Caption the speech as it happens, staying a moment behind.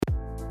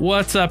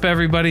What's up,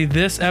 everybody?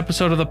 This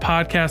episode of the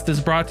podcast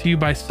is brought to you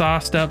by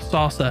Sauced Up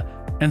Salsa.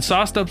 And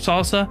Sauced Up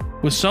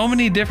Salsa, with so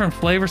many different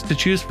flavors to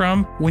choose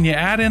from, when you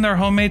add in their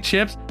homemade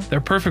chips, they're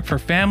perfect for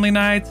family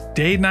nights,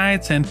 date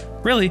nights, and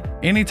really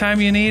anytime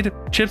you need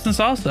chips and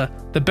salsa.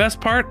 The best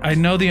part, I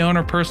know the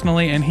owner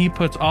personally, and he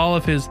puts all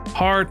of his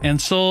heart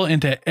and soul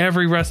into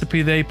every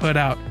recipe they put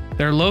out.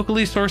 Their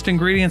locally sourced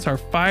ingredients are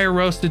fire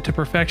roasted to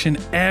perfection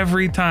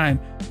every time,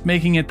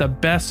 making it the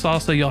best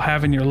salsa you'll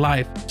have in your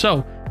life.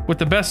 So, with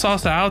the best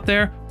salsa out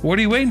there, what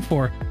are you waiting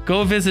for?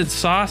 Go visit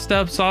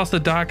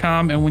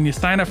saucedupsalsa.com, and when you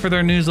sign up for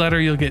their newsletter,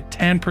 you'll get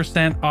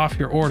 10% off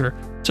your order.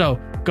 So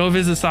go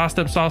visit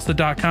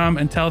saucedupsalsa.com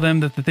and tell them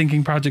that the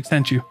Thinking Project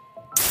sent you.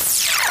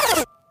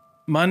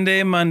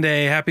 Monday.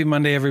 Happy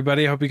Monday,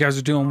 everybody. I hope you guys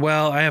are doing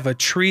well. I have a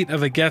treat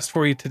of a guest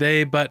for you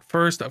today, but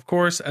first, of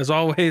course, as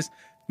always,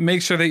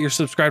 make sure that you're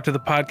subscribed to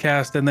the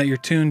podcast and that you're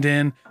tuned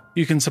in.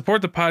 You can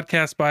support the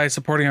podcast by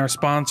supporting our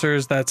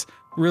sponsors. That's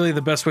really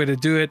the best way to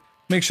do it.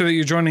 Make sure that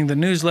you're joining the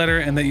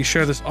newsletter and that you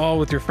share this all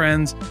with your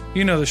friends.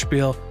 You know the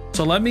spiel.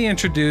 So let me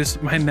introduce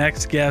my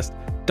next guest,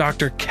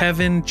 Dr.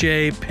 Kevin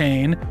J.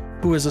 Payne,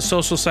 who is a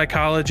social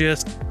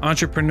psychologist,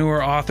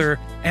 entrepreneur, author,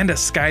 and a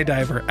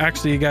skydiver.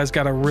 Actually, you guys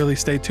got to really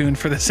stay tuned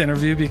for this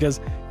interview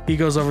because he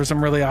goes over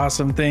some really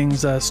awesome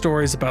things,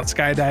 stories about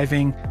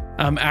skydiving.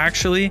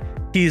 Actually,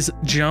 he's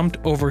jumped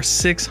over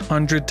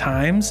 600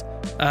 times,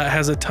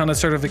 has a ton of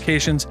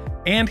certifications,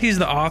 and he's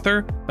the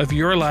author of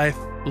Your Life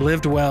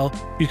Lived Well.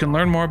 You can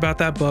learn more about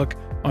that book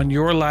on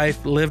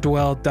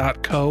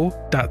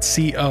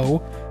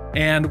yourlifelivedwell.co.co.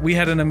 And we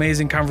had an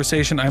amazing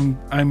conversation.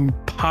 I'm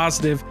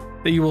positive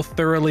that you will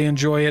thoroughly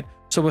enjoy it.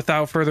 So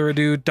without further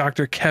ado,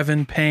 Dr.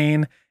 Kevin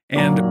Payne,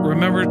 and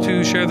remember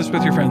to share this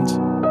with your friends.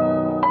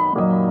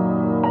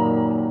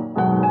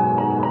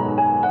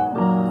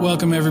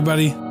 Welcome,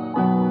 everybody.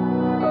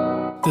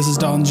 This is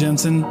Dalton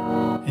Jensen,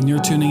 and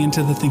you're tuning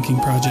into The Thinking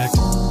Project.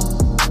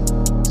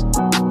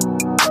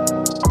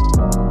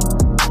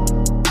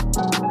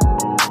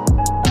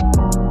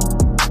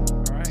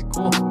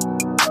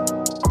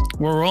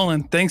 We're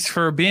rolling. Thanks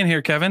for being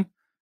here, Kevin.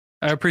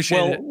 I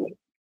appreciate it.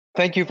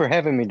 Thank you for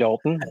having me,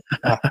 Dalton.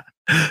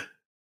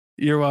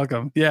 You're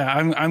welcome. Yeah,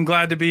 I'm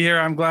glad to be here.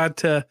 I'm glad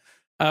to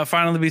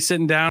finally be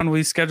sitting down.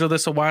 We scheduled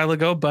this a while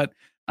ago, but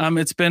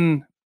it's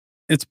been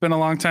a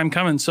long time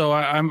coming. So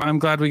I'm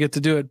glad we get to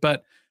do it.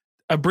 But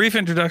a brief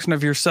introduction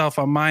of yourself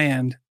on my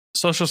end: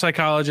 social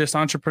psychologist,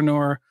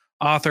 entrepreneur,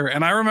 author.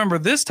 And I remember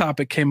this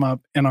topic came up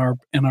in our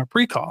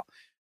pre-call,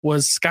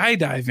 was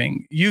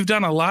skydiving. You've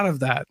done a lot of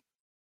that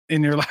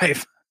in your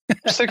life.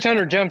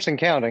 600 jumps and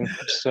counting.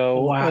 So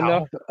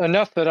wow.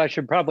 enough that I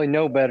should probably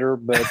know better,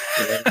 but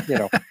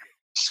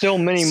still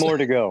many more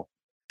to go.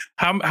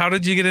 How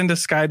did you get into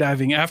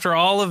skydiving after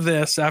all of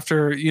this?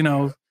 After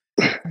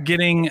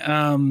getting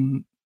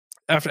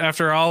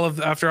after all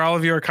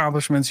of your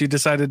accomplishments, you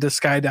decided to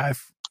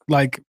skydive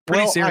like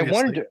pretty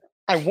seriously.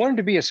 I wanted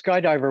to be a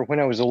skydiver when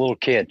I was a little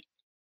kid.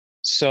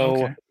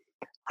 So okay.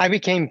 I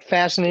became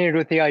fascinated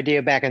with the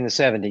idea back in the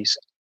 70s,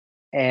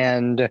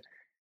 and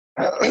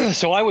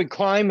so I would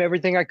climb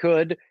everything I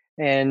could,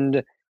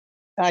 and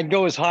I'd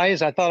go as high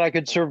as I thought I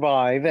could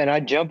survive, and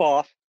I'd jump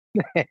off.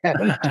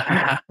 And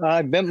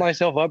I bent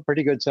myself up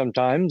pretty good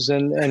sometimes,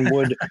 and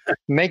would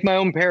make my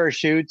own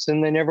parachutes,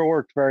 and they never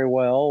worked very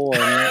well.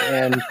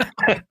 And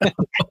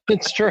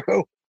it's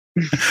true.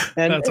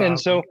 And That's awesome.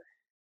 So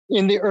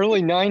in the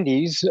early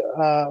 90s,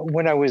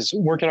 when I was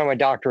working on my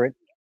doctorate,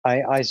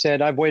 I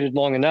said, I've waited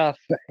long enough.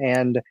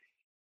 And,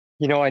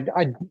 I'd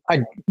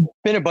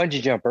been a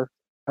bungee jumper.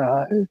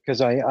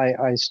 Because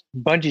I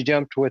bungee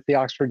jumped with the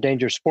Oxford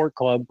Danger Sport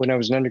Club when I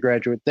was an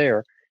undergraduate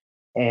there.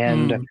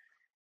 And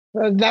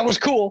that was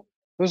cool.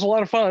 It was a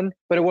lot of fun,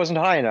 but it wasn't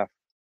high enough.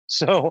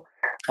 So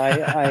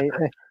I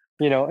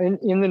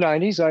in the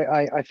 90s,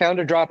 I found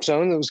a drop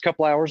zone that was a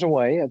couple hours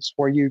away. It's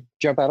where you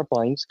jump out of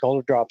planes,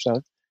 called a drop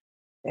zone,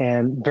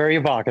 and very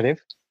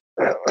evocative.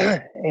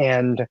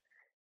 And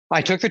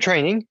I took the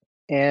training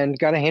and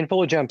got a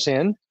handful of jumps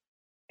in.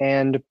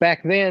 And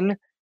back then,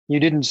 you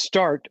didn't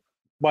start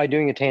by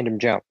doing a tandem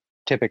jump,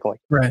 typically,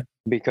 right?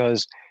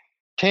 Because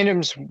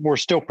tandems were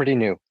still pretty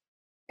new,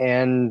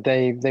 and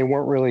they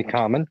weren't really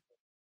common.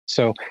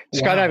 So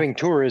skydiving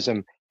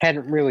tourism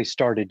hadn't really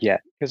started yet,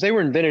 because they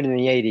were invented in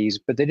the 80s,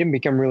 but they didn't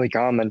become really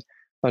common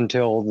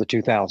until the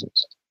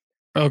 2000s.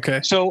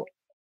 Okay. So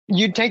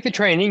you'd take the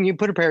training, you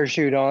put a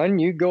parachute on,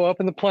 you'd go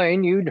up in the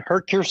plane, you'd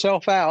hurt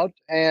yourself out,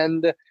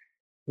 and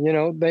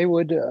they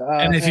would.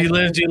 And if you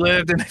lived, you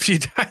lived, and if you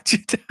died, you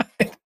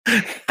died.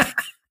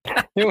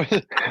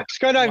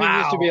 Skydiving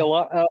used to be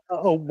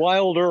a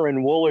wilder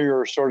and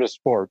woollier sort of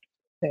sport.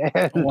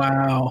 And,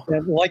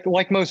 and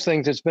like most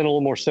things, it's been a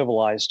little more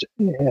civilized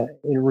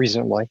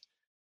recently.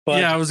 But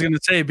yeah, I was going to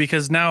say,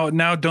 because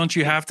now don't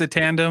you have to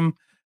tandem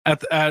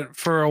at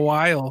for a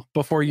while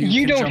before you?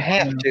 You don't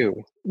have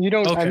to. You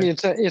don't. Okay. I mean,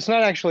 it's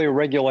not actually a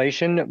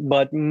regulation,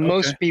 but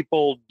most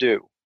people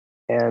do,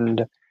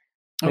 and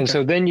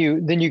so then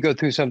you go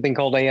through something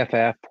called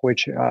AFF,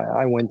 which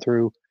I went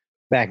through,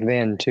 back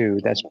then too.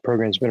 That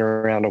program's been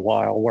around a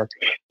while, where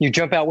you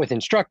jump out with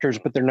instructors,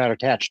 but they're not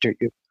attached to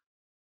you.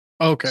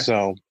 Okay.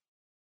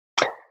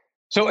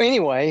 So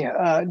anyway,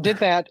 did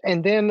that,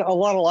 and then a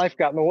lot of life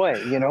got in the way.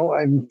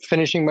 I'm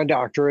finishing my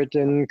doctorate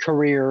and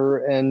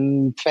career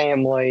and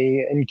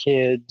family and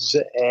kids,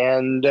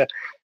 and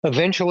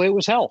eventually it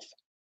was health.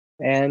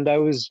 And I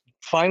was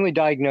finally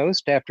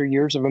diagnosed after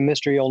years of a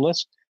mystery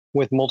illness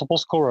with multiple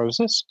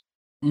sclerosis.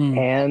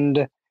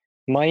 And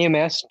my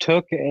MS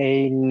took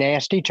a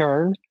nasty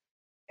turn,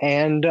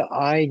 and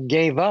I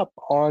gave up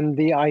on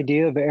the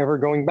idea of ever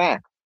going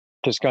back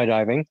to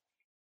skydiving.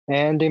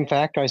 And in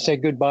fact, I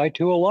said goodbye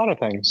to a lot of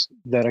things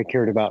that I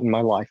cared about in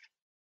my life.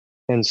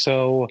 And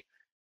so,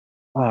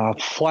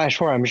 flash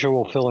forward, I'm sure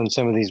we'll fill in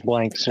some of these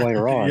blanks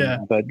later on. Yeah.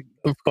 But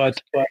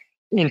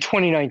in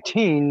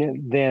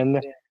 2019,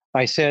 then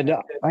I said,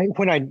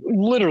 when I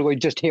literally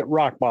just hit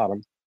rock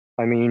bottom,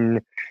 I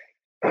mean,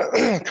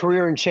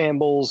 career in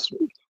shambles,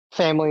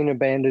 family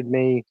abandoned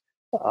me.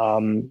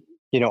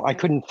 I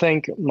couldn't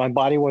think, my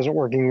body wasn't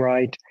working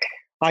right.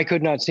 I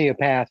could not see a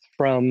path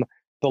from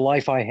the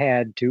life I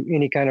had to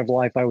any kind of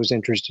life I was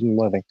interested in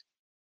living.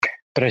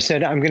 But I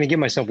said, I'm going to give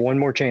myself one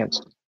more chance.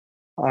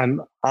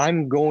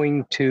 I'm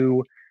going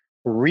to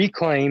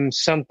reclaim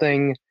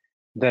something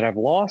that I've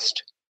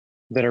lost,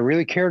 that I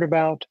really cared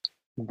about,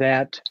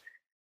 that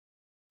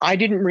I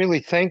didn't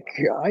really think,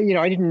 I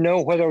didn't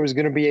know whether I was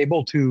going to be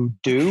able to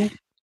do,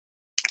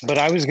 but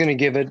I was going to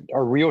give it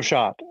a real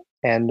shot.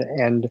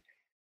 And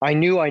I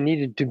knew I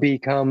needed to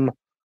become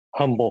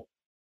humble,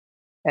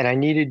 and I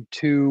needed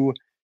to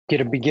get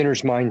a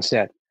beginner's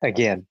mindset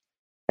again,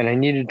 and I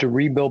needed to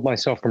rebuild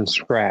myself from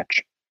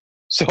scratch.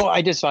 So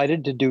I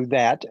decided to do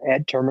that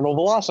at terminal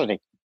velocity.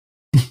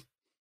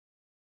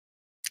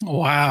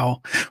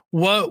 Wow.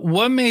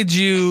 What made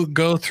you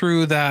go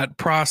through that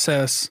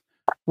process?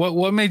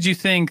 What made you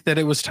think that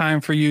it was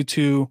time for you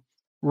to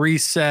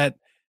reset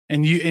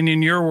and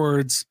in your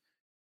words,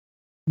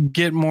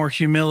 get more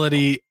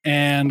humility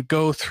and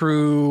go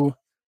through,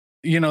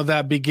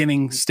 that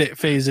beginning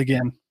phase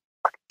again?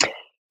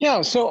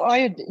 Yeah. So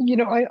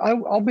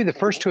I'll be the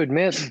first to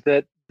admit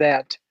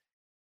that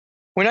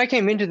when I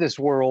came into this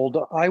world,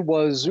 I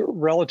was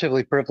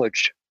relatively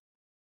privileged.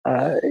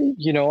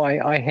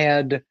 I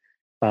had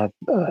a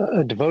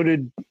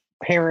devoted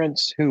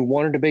parents who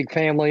wanted a big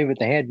family, but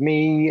they had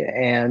me,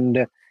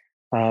 and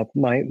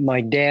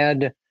my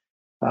dad.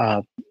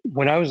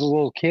 When I was a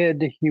little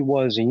kid, he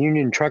was a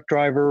union truck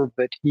driver,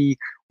 but he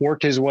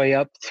worked his way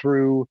up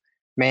through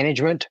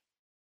management,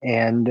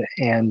 and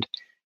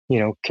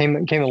came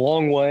a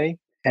long way,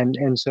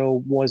 and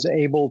so was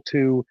able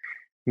to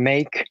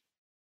make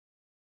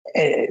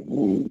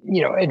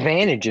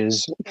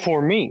advantages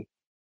for me,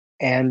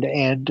 and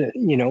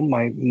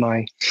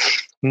my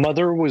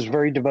mother was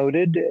very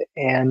devoted,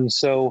 and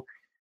so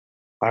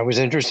I was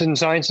interested in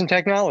science and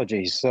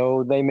technology,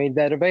 so they made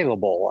that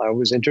available. I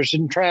was interested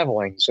in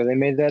traveling, so they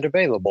made that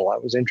available. I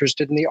was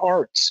interested in the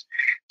arts,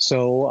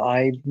 so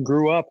I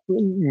grew up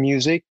in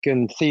music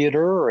and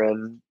theater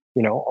and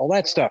all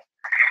that stuff.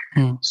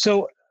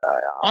 So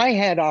I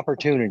had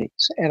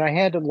opportunities, and I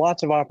had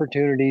lots of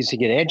opportunities to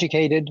get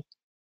educated,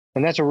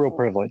 and that's a real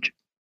privilege.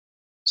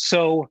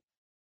 So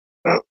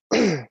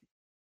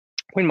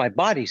when my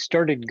body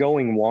started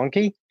going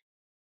wonky,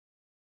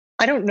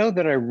 I don't know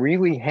that I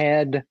really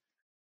had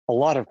a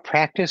lot of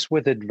practice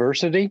with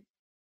adversity,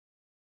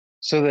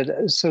 so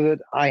that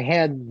I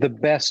had the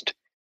best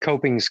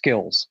coping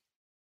skills.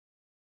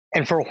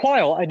 And for a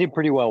while, I did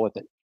pretty well with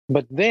it.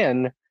 But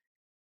then,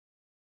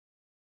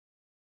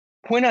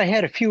 when I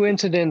had a few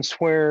incidents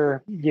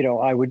where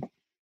I would,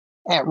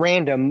 at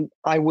random,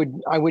 I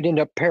would end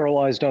up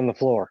paralyzed on the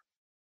floor,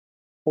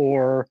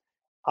 or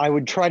I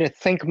would try to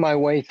think my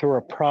way through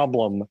a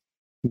problem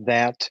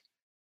that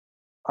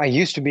I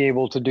used to be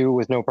able to do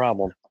with no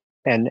problem,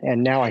 and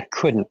now I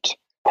couldn't.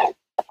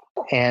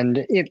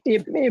 And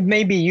it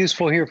may be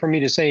useful here for me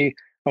to say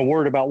a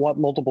word about what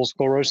multiple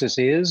sclerosis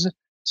is,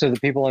 so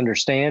that people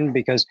understand,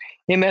 because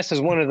MS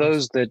is one of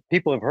those that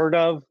people have heard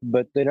of,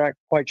 but they're not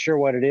quite sure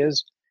what it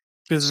is.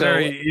 It's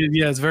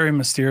very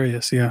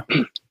mysterious. Yeah,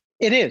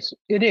 it is.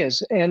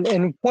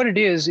 And what it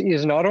is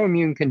an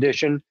autoimmune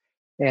condition,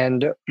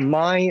 and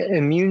my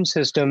immune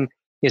system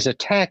is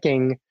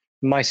attacking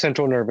my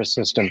central nervous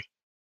system.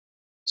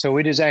 So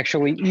it is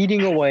actually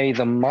eating away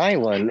the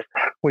myelin,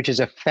 which is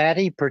a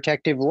fatty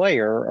protective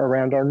layer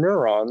around our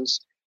neurons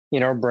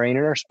in our brain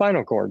and our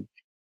spinal cord.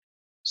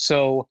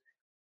 So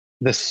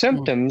the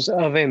symptoms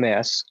of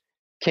MS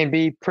can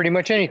be pretty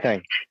much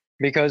anything,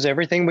 because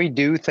everything we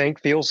do, think,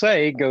 feel,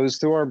 say goes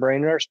through our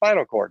brain and our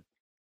spinal cord.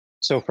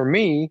 So for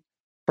me,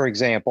 for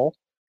example,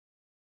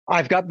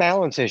 I've got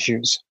balance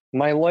issues.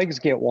 My legs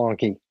get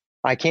wonky.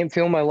 I can't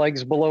feel my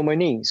legs below my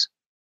knees.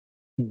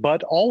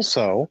 But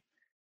also,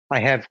 I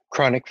have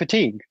chronic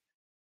fatigue.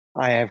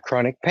 I have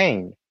chronic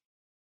pain.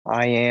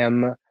 I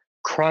am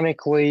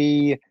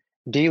chronically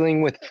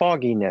dealing with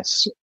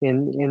fogginess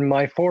in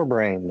my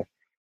forebrain.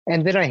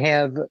 And then I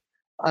have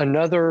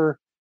another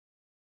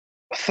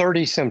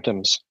 30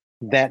 symptoms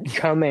that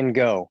come and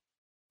go.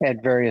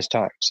 at various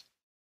times.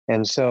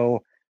 And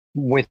so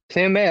with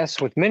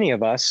MS, with many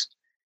of us,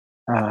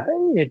 uh,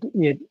 it,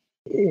 it,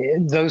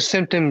 those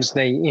symptoms,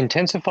 they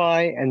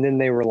intensify and then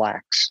they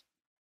relax.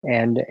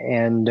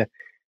 And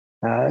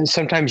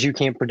sometimes you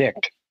can't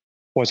predict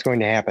what's going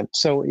to happen.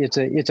 So it's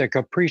a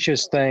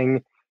capricious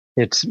thing.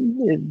 It's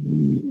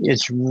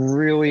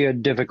really a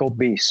difficult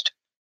beast.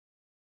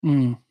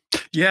 Mm.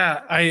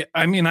 Yeah,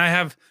 I mean, I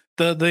have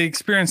the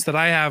experience that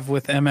I have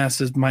with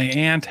MS is my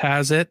aunt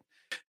has it,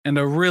 and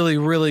a really,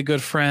 really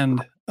good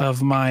friend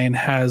of mine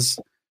has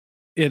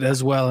it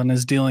as well and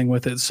is dealing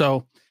with it.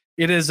 So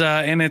it is,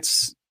 and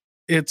it's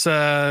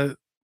man,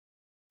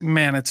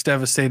 it's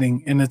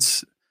devastating, and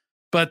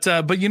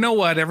but you know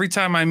what? Every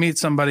time I meet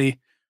somebody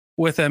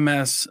with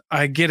MS,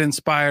 I get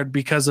inspired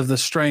because of the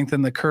strength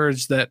and the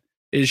courage that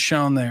is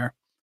shown there.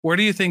 Where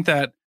do you think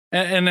that?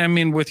 And I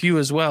mean, with you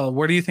as well,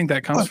 where do you think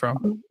that comes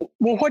from?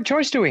 Well, what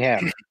choice do we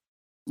have?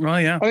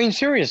 Well, yeah. I mean,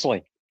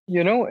 seriously,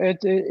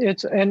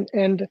 it's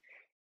and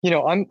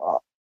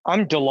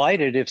I'm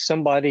delighted if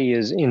somebody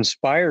is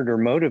inspired or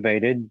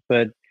motivated,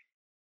 but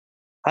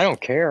I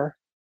don't care.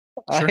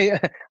 Sure.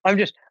 I'm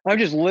just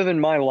living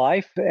my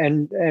life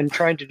and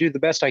trying to do the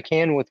best I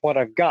can with what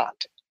I've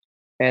got.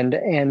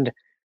 And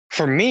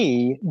for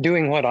me,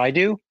 doing what I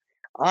do,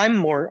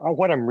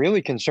 what I'm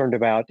really concerned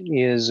about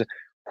is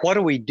what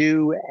do we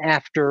do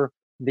after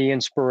the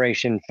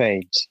inspiration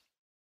fades?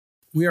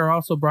 We are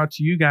also brought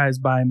to you guys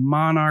by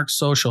Monarch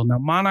Social. Now,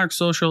 Monarch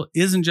Social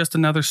isn't just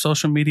another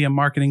social media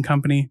marketing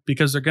company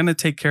because they're going to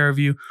take care of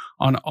you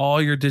on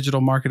all your digital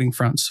marketing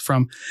fronts,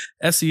 from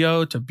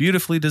SEO to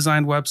beautifully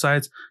designed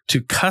websites to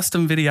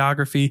custom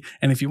videography.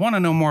 And if you want to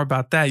know more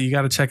about that, you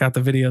got to check out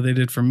the video they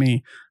did for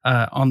me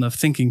on the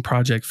Thinking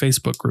Project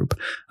Facebook group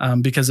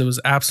because it was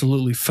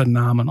absolutely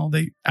phenomenal.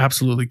 They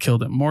absolutely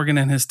killed it. Morgan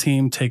and his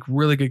team take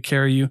really good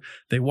care of you.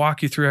 They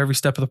walk you through every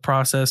step of the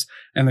process,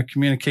 and the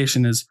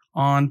communication is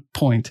on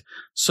point.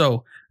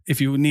 So if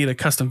you need a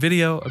custom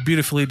video, a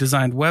beautifully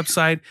designed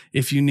website,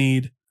 if you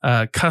need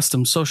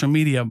custom social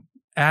media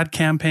ad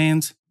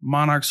campaigns,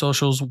 Monarch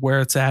Social's where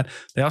it's at.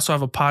 They also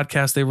have a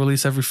podcast they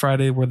release every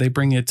Friday where they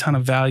bring you a ton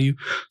of value.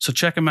 So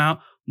check them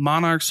out,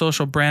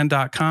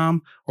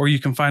 monarchsocialbrand.com, or you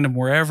can find them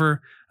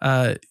wherever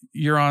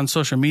you're on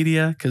social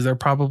media because they're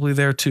probably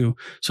there too.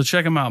 So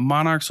check them out,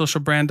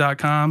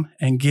 monarchsocialbrand.com,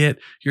 and get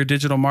your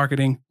digital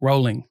marketing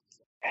rolling.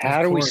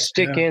 How do we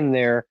stick in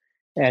there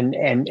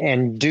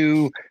and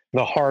do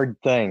the hard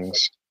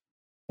things?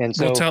 And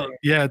so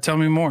tell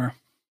me more.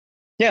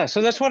 Yeah,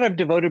 so that's what I've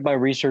devoted my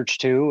research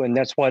to, and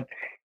that's what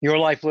Your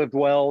Life Lived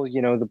Well,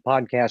 the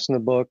podcast and the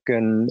book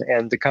and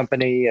the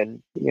company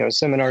and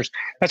seminars,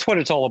 that's what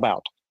it's all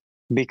about.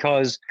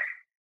 Because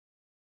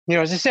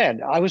as I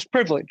said, I was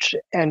privileged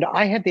and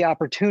I had the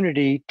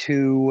opportunity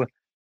to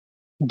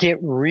get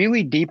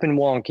really deep and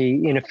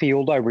wonky in a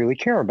field I really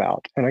care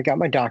about. And I got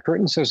my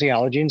doctorate in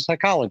sociology and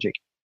psychology.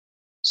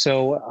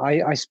 So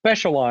I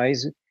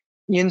specialize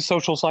in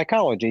social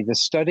psychology, the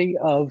study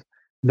of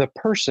the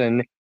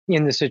person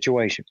in the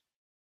situation.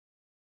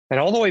 And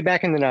all the way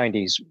back in the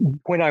 90s,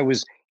 when I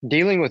was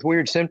dealing with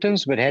weird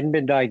symptoms but hadn't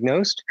been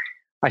diagnosed,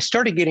 I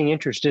started getting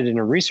interested in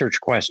a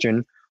research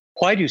question: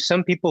 why do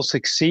some people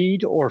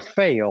succeed or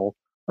fail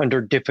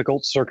under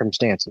difficult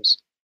circumstances?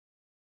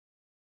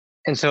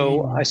 And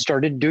so I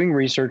started doing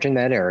research in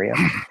that area.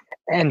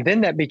 And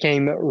then that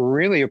became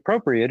really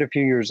appropriate a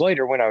few years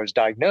later when I was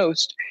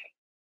diagnosed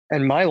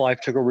and my life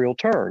took a real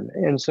turn.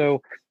 And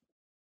so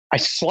I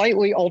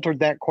slightly altered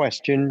that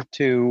question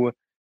to: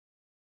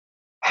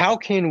 how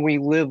can we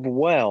live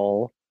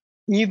well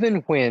even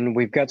when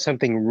we've got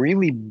something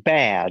really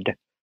bad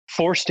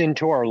forced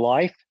into our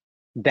life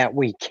that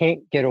we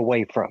can't get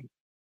away from?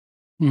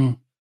 And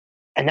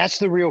that's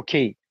the real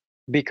key,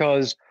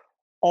 because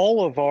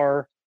all of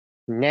our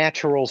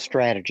natural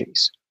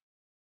strategies,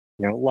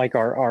 like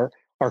our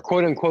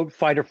quote unquote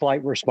fight or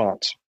flight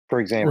response, for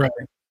example.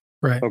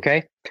 Right.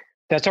 Okay.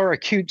 That's our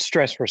acute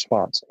stress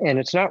response. And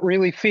it's not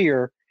really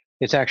fear,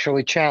 it's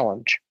actually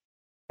challenge.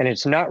 And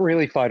it's not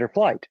really fight or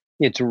flight.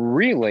 It's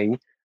really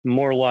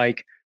more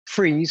like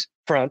freeze,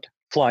 front,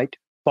 flight,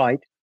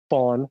 fight,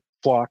 fawn,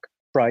 flock,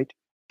 fright,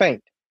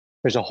 faint.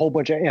 There's a whole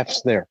bunch of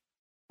F's there.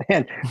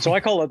 And so I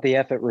call it the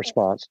F-it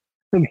response.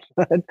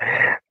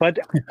 But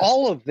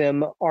all of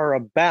them are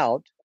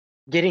about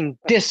getting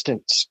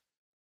distance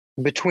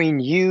between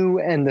you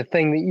and the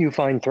thing that you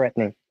find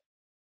threatening.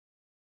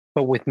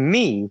 But with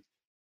me,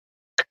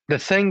 the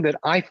thing that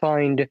I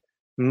find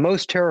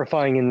most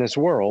terrifying in this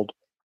world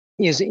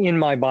is in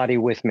my body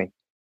with me.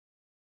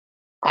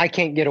 I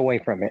can't get away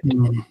from it.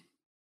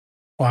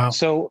 Wow.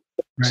 So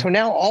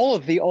now all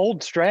of the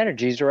old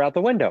strategies are out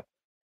the window.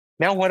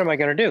 Now what am I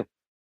going to do?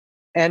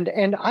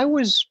 And I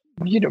was,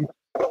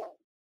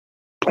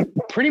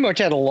 pretty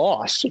much at a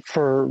loss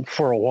for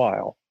a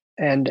while.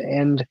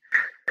 And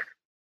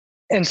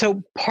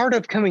so part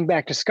of coming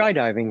back to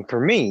skydiving for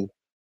me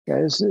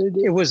is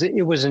it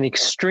was an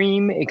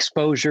extreme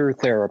exposure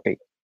therapy.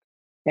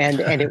 And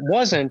it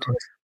wasn't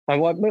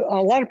what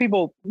a lot of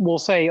people will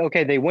say,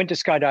 okay, they went to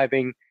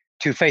skydiving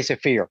to face a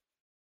fear.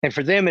 And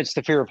for them, it's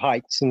the fear of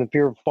heights and the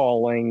fear of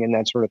falling and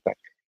that sort of thing.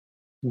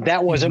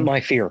 That wasn't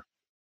my fear,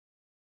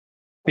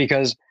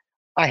 because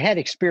I had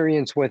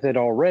experience with it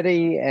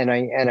already, and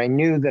I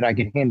knew that I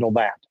could handle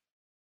that.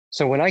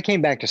 So when I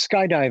came back to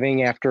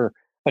skydiving after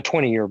a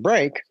 20-year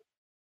break,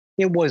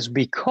 it was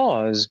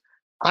because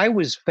I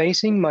was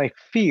facing my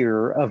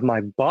fear of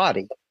my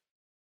body.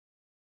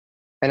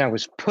 And I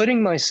was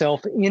putting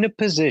myself in a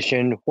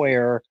position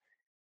where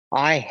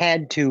I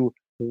had to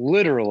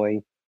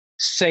literally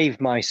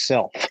save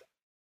myself.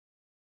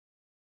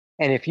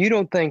 And if you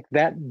don't think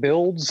that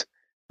builds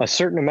a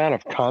certain amount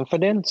of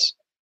confidence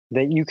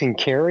that you can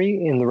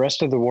carry in the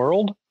rest of the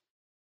world,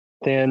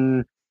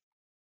 then,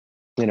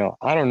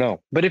 I don't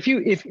know. But if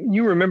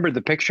you remember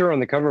the picture on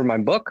the cover of my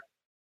book,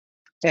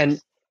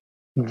 and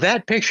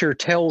that picture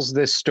tells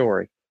this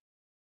story.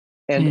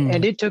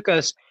 And it took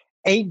us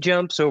 8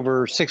 jumps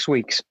over 6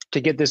 weeks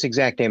to get this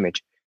exact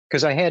image,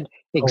 because I had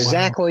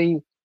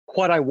exactly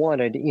what I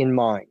wanted in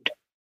mind.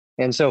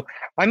 And so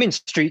I'm in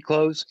street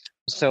clothes.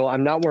 So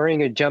I'm not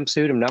wearing a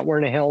jumpsuit. I'm not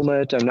wearing a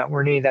helmet. I'm not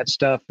wearing any of that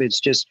stuff. It's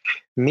just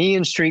me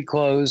in street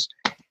clothes.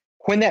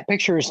 When that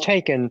picture is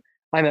taken,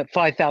 I'm at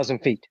 5,000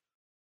 feet.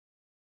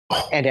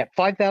 And at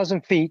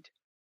 5,000 feet,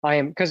 I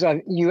am, because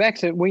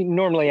we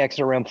normally exit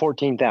around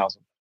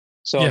 14,000.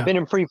 So I've been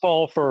in free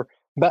fall for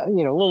about, a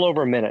little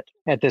over a minute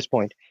at this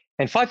point.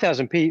 And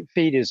 5,000 feet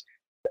is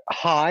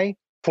high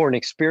for an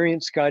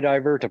experienced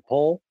skydiver to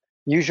pull.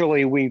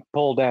 Usually we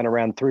pull down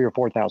around 3,000 or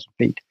 4,000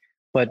 feet.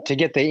 But to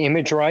get the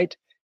image right,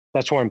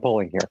 that's where I'm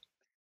pulling here.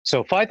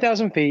 So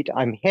 5,000 feet,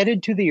 I'm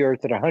headed to the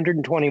earth at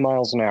 120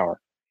 miles an hour.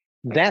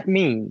 That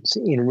means,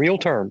 in real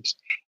terms,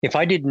 if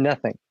I did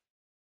nothing,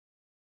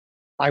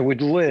 I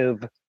would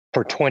live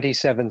for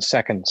 27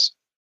 seconds.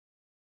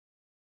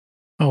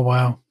 Oh,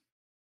 wow.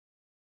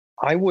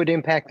 I would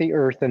impact the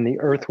earth and the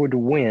earth would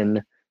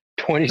win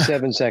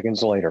 27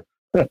 seconds later.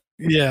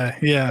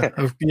 Yeah.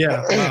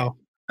 Wow.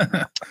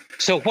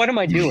 So what am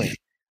I doing?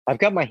 I've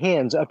got my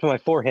hands up to my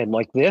forehead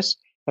like this,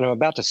 and I'm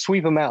about to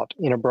sweep them out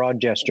in a broad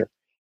gesture.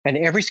 And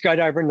every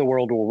skydiver in the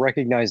world will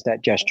recognize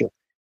that gesture.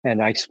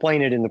 And I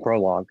explain it in the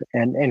prologue.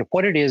 And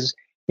what it is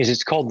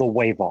it's called the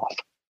wave off.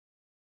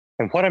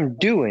 And what I'm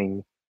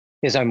doing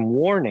is I'm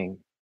warning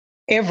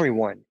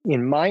everyone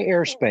in my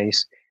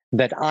airspace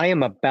that I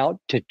am about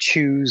to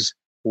choose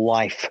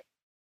life.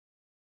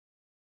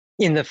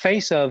 In the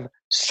face of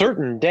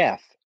certain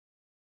death,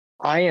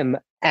 I am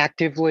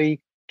actively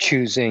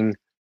choosing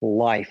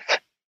life.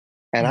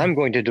 And I'm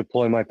going to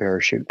deploy my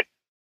parachute.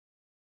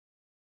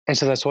 And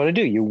so that's what I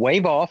do. You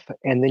wave off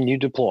and then you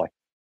deploy.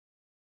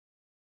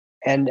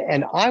 And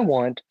I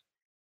want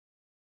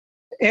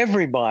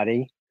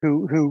everybody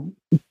who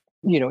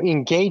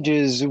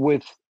engages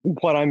with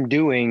what I'm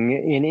doing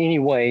in any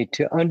way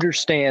to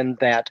understand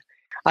that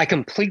I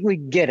completely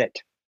get it.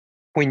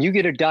 When you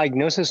get a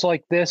diagnosis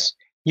like this,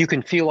 you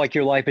can feel like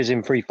your life is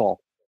in free fall,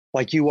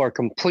 like you are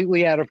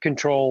completely out of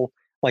control,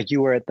 like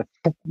you are at the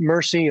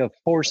mercy of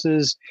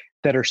forces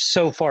that are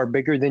so far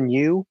bigger than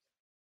you.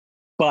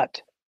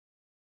 But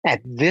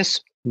at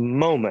this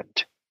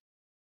moment,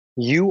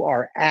 you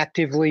are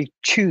actively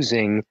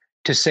choosing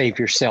to save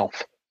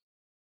yourself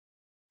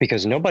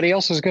because nobody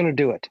else is going to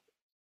do it.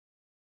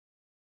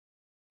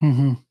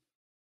 Mm-hmm.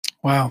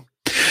 Wow.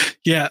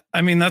 Yeah.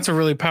 I mean, that's a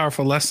really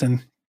powerful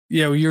lesson.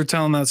 Yeah. You were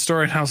telling that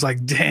story and I was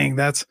like, dang,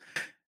 that's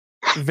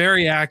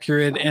very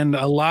accurate and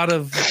a lot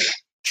of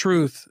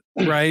truth,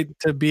 right?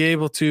 To be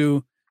able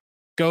to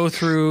go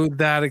through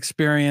that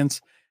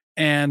experience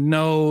and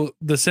know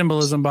the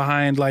symbolism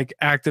behind like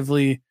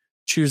actively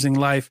choosing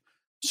life.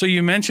 So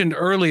you mentioned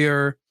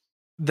earlier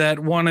that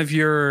one of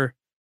your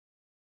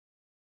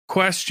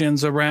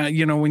questions around,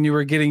 when you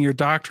were getting your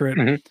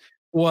doctorate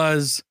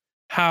was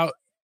how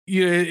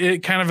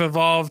it kind of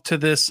evolved to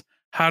this,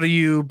 how do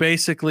you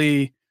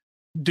basically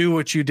do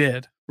what you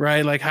did,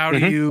 right? Like how do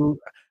you,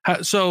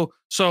 so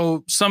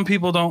some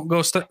people don't go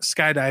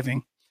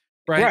skydiving,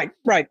 right?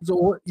 Right.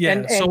 So,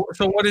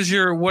 so what is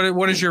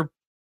your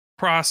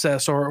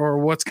process or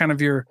what's kind of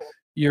your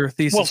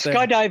thesis? Well,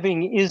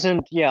 skydiving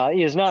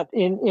is not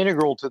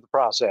integral to the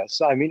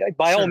process. I mean,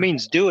 by all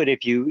means do it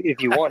if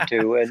you want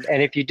to.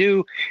 And if you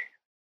do,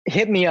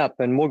 hit me up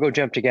and we'll go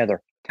jump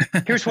together.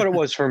 Here's what it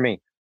was for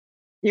me.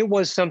 It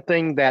was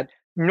something that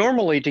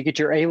normally to get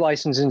your A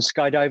license in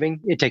skydiving,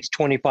 it takes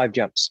 25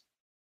 jumps.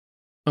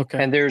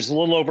 Okay. And there's a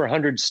little over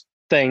 100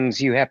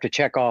 things you have to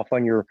check off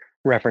on your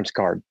reference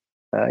card.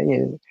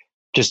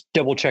 Just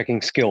double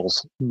checking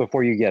skills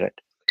before you get it.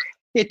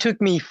 It took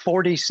me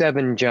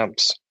 47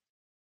 jumps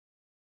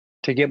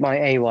to get my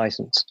A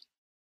license.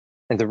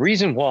 And the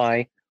reason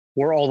why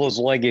were all those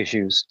leg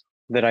issues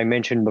that I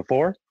mentioned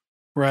before.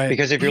 Right.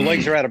 Because if your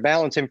legs are out of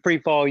balance in free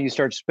fall, you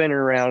start spinning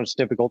around, it's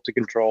difficult to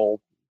control,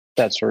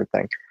 that sort of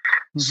thing.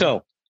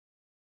 So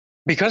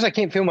because I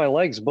can't feel my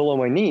legs below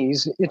my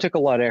knees, it took a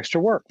lot of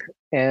extra work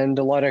and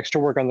a lot of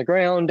extra work on the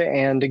ground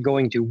and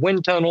going to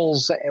wind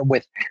tunnels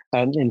with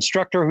an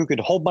instructor who could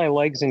hold my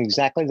legs in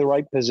exactly the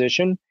right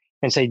position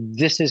and say,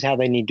 this is how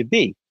they need to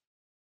be.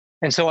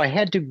 And so I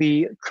had to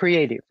be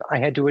creative. I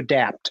had to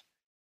adapt.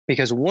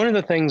 Because one of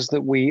the things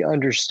that we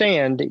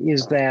understand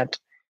is that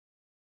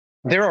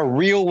there are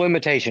real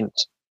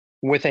limitations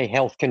with a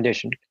health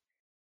condition.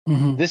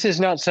 Mhm. This is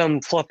not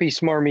some fluffy,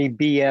 smarmy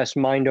BS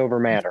mind over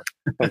matter.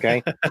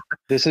 Okay.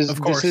 This is,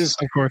 Of course.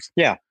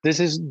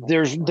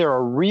 there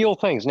are real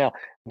things. Now,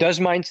 does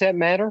mindset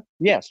matter?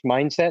 Yes,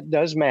 mindset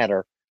does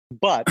matter,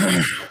 but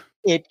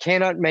it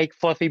cannot make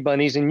fluffy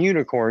bunnies and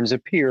unicorns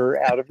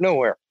appear out of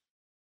nowhere.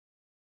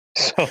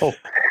 So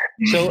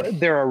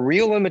there are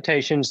real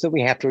limitations that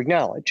we have to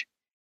acknowledge.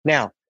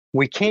 Now,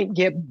 we can't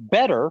get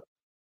better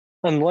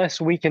unless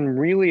we can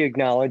really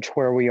acknowledge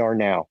where we are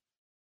now.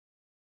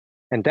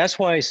 And that's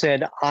why I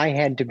said I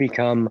had to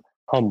become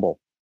humble.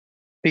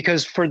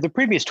 Because for the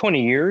previous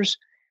 20 years,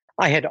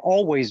 I had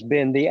always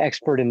been the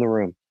expert in the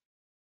room.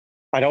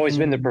 I'd always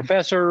been the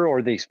professor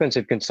or the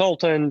expensive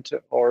consultant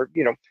or,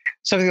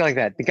 something like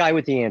that, the guy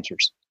with the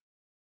answers.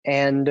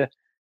 And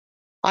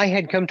I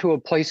had come to a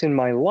place in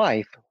my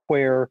life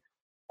where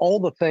all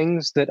the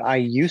things that I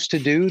used to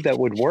do that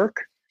would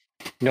work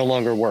no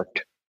longer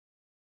worked.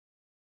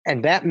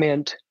 And that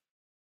meant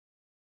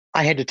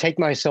I had to take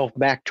myself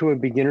back to a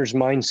beginner's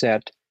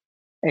mindset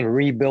and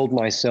rebuild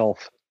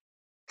myself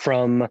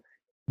from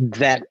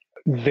that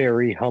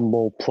very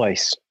humble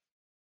place.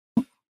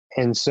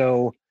 And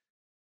so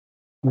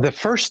the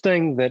first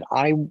thing that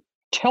I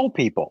tell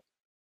people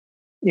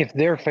if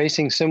they're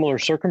facing similar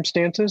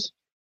circumstances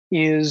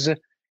is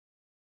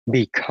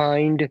be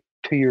kind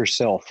to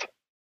yourself.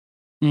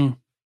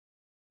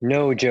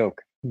 No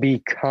joke.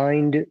 Be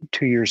kind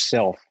to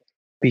yourself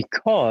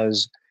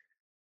because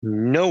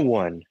no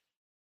one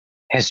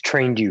has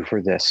trained you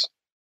for this.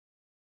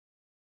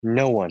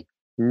 No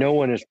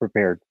one is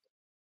prepared.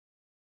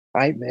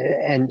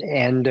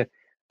 And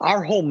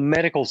our whole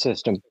medical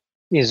system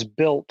is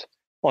built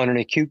on an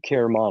acute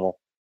care model.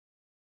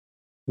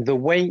 The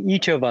way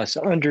each of us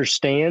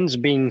understands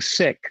being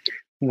sick,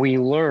 we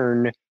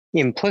learn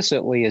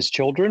implicitly as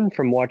children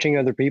from watching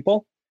other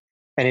people,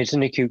 and it's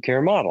an acute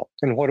care model.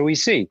 And what do we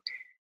see?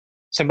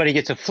 Somebody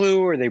gets a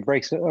flu or they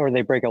break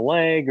a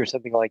leg or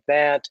something like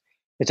that.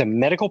 It's a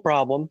medical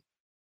problem.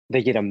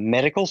 They get a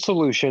medical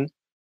solution.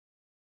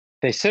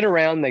 They sit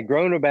around, they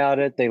groan about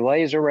it, they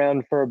laze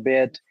around for a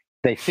bit,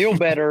 they feel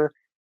better.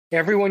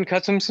 Everyone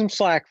cuts them some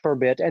slack for a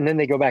bit, and then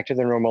they go back to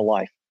their normal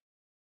life.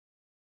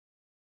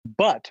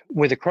 But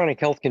with a chronic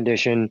health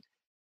condition,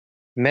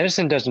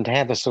 medicine doesn't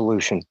have a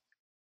solution.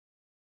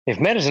 If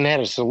medicine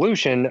had a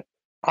solution,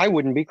 I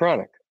wouldn't be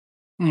chronic.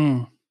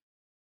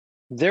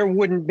 There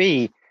wouldn't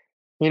be,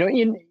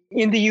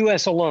 in the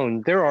US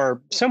alone, there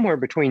are somewhere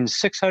between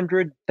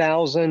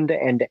 600,000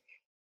 and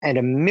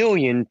 1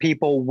 million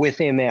people with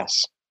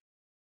MS.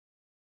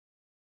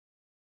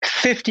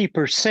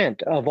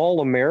 50% of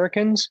all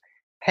Americans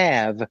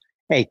have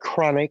a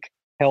chronic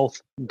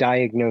health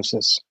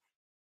diagnosis.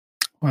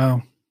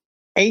 Wow.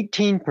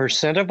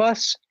 18% of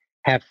us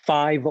have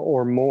 5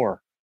 or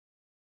more.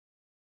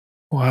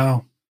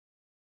 Wow.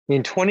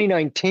 In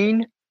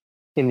 2019,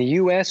 in the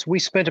US, we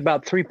spent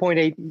about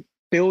 $3.8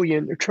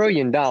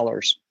 trillion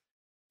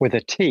with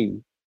a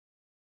T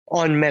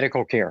on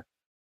medical care.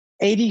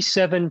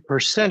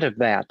 87% of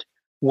that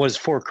was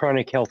for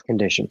chronic health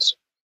conditions.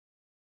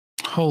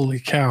 Holy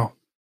cow.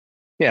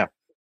 Yeah.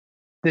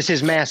 This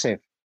is massive.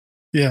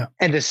 Yeah.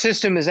 And the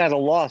system is at a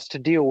loss to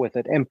deal with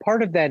it. And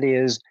part of that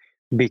is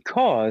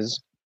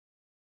because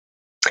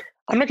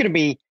I'm not going to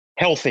be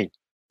healthy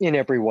in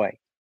every way.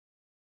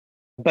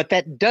 But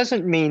that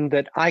doesn't mean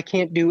that I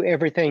can't do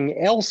everything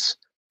else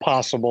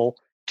possible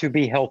to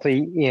be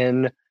healthy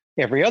in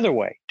every other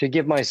way, to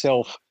give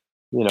myself,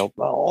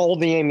 all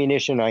the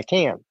ammunition I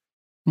can.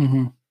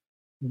 Mm-hmm.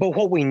 But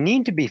what we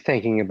need to be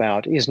thinking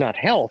about is not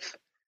health,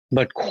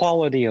 but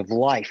quality of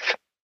life.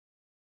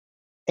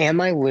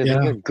 Am I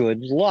living a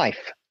good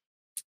life?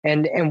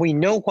 And we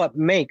know what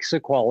makes a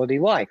quality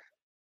life.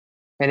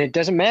 And it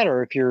doesn't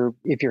matter if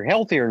you're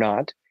healthy or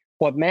not.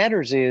 What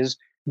matters is,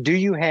 do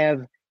you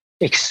have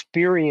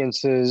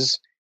experiences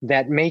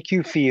that make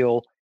you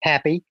feel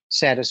happy,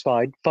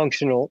 satisfied,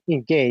 functional,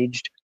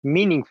 engaged,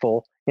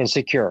 meaningful, and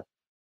secure?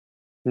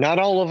 Not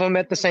all of them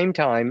at the same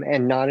time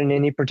and not in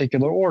any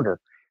particular order,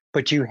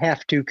 but you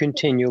have to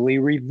continually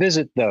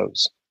revisit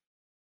those.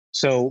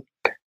 So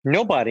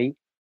nobody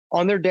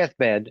on their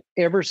deathbed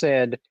ever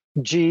said,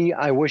 gee,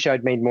 I wish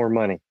I'd made more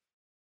money.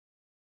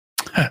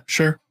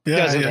 Sure.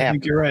 Yeah, I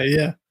think you're right.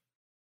 Yeah.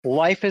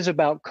 Life is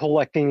about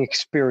collecting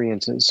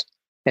experiences,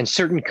 and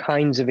certain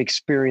kinds of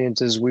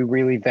experiences we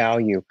really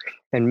value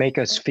and make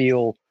us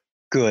feel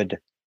good.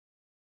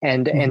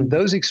 And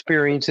those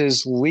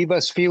experiences leave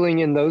us feeling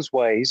in those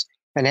ways,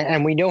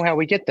 and we know how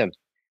we get them.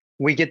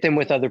 We get them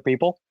with other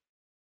people.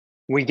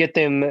 We get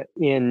them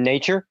in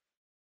nature.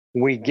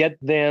 We get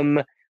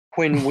them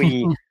when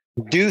we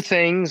do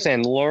things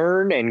and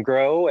learn and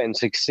grow and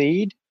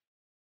succeed.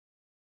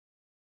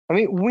 I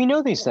mean, we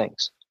know these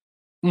things.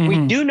 Mm-hmm.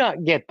 We do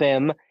not get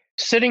them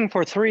sitting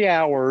for 3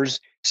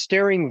 hours,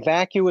 staring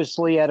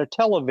vacuously at a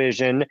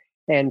television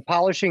and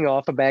polishing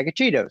off a bag of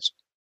Cheetos.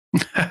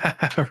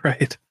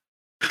 Right.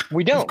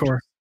 We don't. Of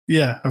course.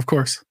 Yeah, of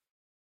course.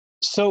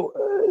 So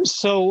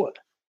So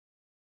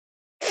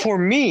for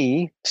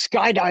me,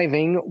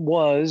 skydiving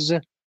was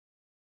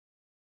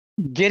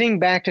getting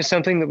back to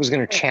something that was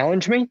going to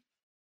challenge me.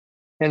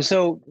 And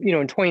so,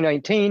 in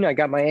 2019, I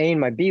got my A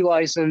and my B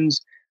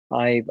license.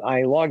 I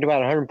logged about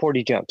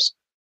 140 jumps.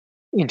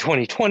 In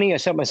 2020, I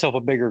set myself a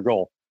bigger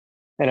goal.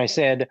 And I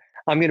said,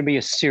 I'm going to be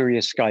a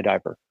serious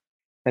skydiver.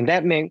 And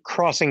that meant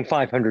crossing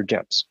 500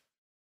 jumps,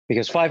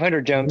 because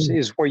 500 jumps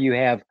is where you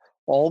have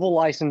all the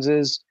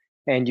licenses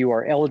and you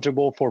are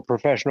eligible for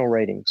professional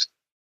ratings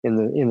in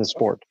the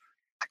sport.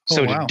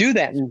 So to do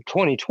that in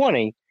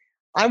 2020,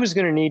 I was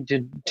going to need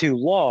to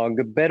log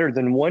better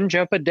than one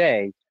jump a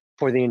day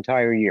for the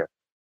entire year.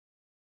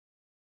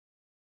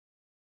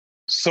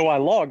 So I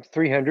logged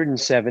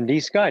 370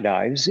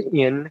 skydives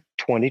in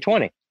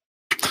 2020.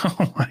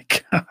 Oh my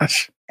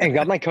gosh. And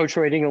got my coach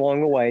rating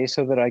along the way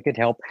so that I could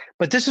help.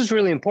 But this is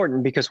really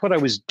important, because what I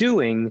was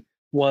doing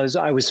was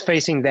I was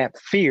facing that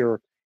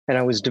fear and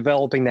I was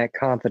developing that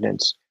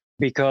confidence,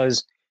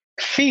 because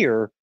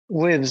fear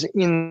lives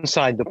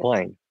inside the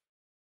plane.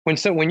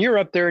 When you're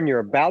up there and you're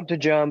about to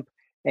jump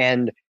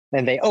and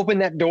they open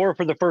that door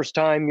for the first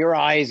time, your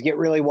eyes get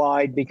really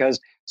wide, because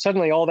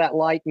suddenly all that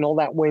light and all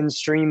that wind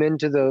stream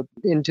into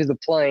the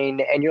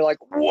plane, and you're like,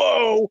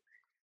 whoa.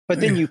 But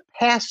then you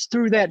pass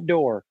through that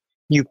door,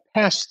 you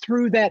pass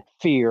through that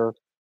fear,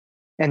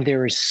 and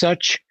there is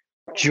such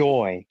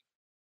joy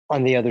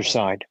on the other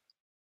side.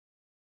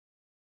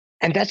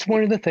 And that's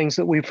one of the things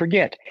that we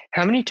forget.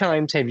 How many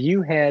times have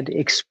you had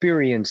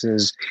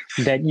experiences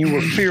that you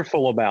were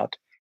fearful about,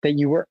 that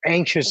you were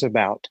anxious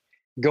about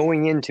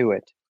going into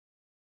it?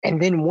 And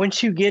then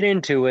once you get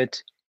into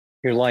it,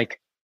 you're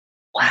like,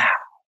 wow.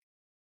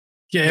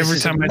 Yeah, every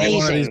time I do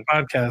one of these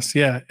podcasts.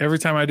 Yeah, every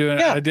time I do it,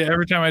 Yeah.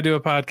 every time I do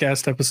a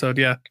podcast episode.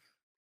 Yeah,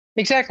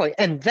 exactly.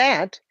 And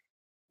that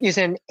is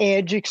an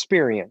edge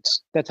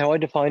experience. That's how I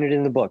define it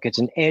in the book. It's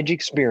an edge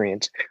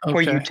experience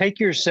where you take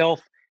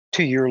yourself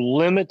to your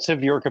limits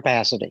of your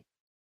capacity.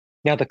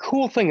 Now, the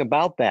cool thing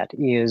about that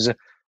is,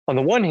 on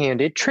the one hand,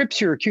 it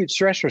trips your acute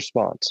stress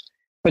response,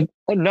 but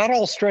not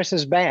all stress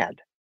is bad.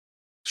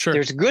 sure.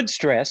 There's good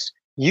stress,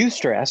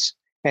 eustress,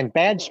 and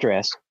bad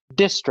stress,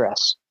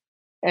 distress.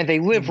 And they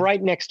live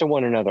right next to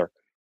one another,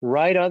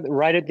 right at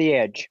the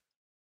edge.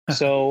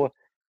 So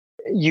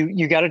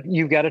you've got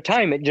to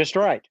time it just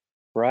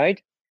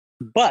right?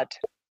 But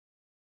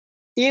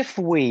if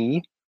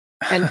we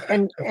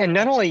and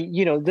not only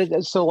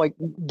so like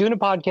doing a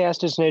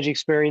podcast is an edge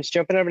experience,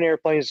 jumping out of an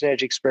airplane is an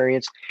edge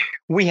experience.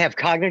 We have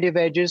cognitive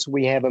edges,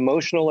 we have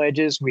emotional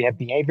edges, we have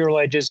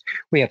behavioral edges,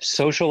 we have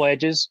social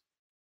edges.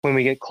 When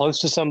we get close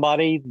to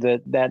somebody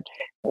that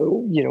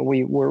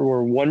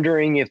we're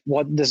wondering if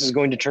what this is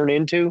going to turn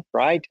into,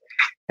 right?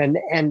 And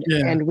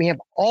we have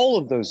all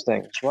of those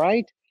things,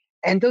 right?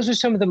 And those are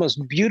some of the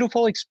most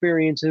beautiful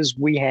experiences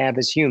we have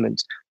as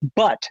humans.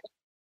 But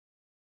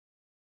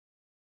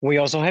we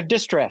also have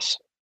distress.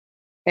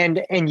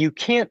 And you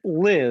can't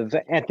live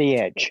at the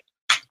edge.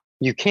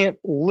 You can't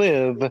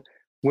live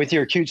with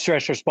your acute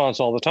stress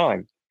response all the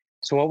time.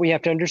 So what we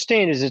have to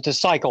understand is it's a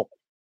cycle.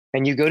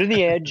 And you go to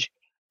the edge,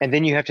 and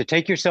then you have to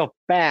take yourself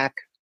back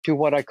to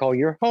what I call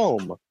your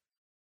home,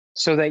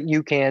 so that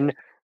you can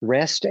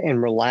rest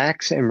and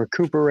relax and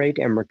recuperate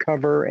and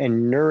recover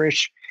and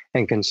nourish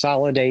and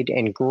consolidate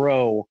and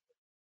grow,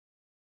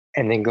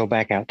 and then go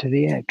back out to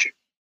the edge.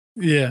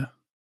 Yeah.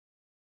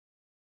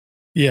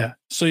 Yeah.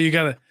 So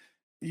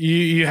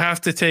you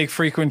have to take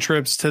frequent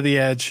trips to the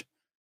edge,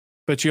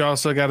 but you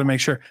also got to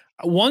make sure.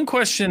 One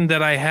question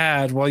that I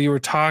had while you were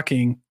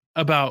talking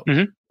about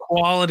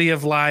quality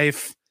of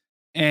life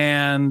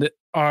and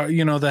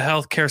the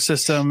healthcare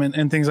system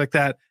and things like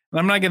that. And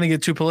I'm not going to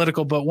get too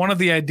political, but one of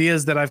the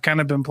ideas that I've kind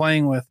of been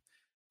playing with,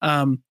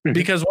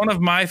 because one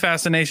of my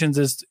fascinations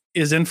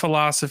is in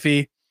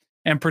philosophy,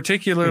 and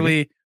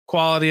particularly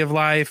quality of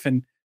life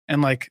and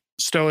like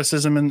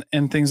stoicism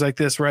and things like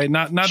this, right?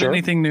 Not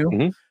anything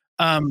new.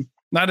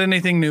 Not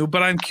anything new,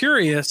 but I'm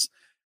curious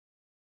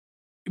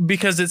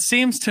because it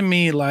seems to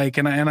me like,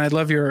 and I'd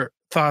love your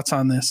thoughts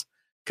on this,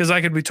 because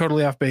I could be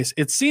totally off base.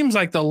 It seems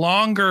like the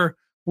longer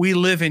we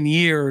live in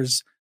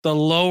years, the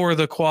lower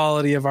the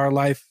quality of our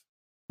life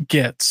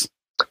gets.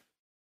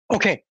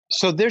 Okay.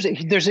 So this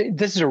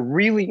is a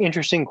really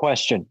interesting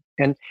question.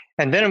 And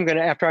then I'm going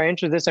to, after I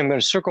answer this, I'm going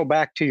to circle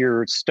back to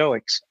your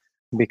Stoics,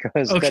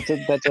 because that's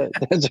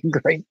a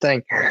great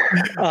thing.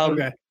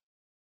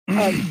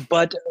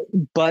 But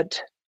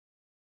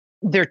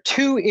there are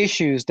two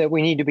issues that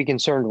we need to be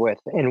concerned with.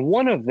 And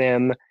one of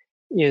them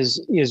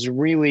is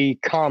really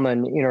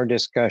common in our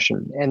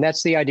discussion. And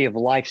that's the idea of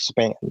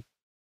lifespan.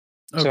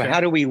 So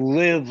how do we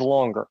live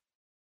longer?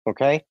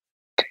 Okay.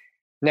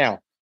 Now,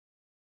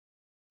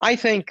 I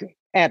think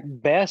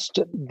at best,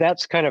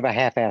 that's kind of a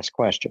half-assed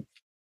question.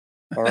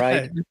 All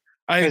right.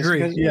 I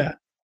agree. Yeah.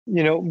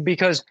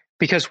 Because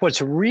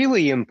what's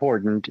really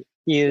important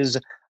is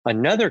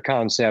another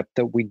concept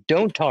that we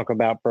don't talk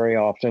about very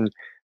often,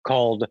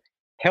 called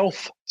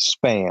health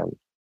span.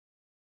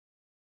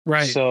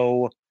 Right.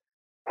 So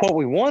what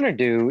we want to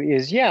do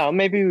is,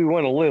 maybe we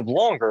want to live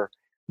longer,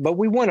 but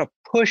we want to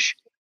push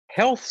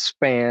health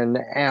span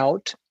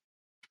out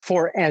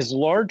for as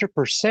large a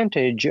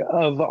percentage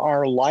of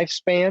our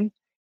lifespan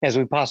as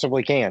we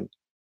possibly can.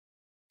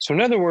 So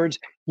in other words,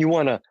 you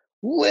want to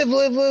live,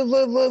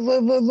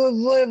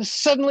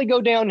 suddenly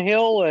go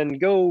downhill and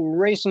go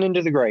racing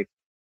into the grave.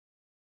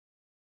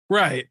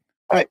 Right.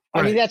 I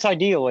mean, that's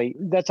ideally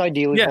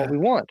what we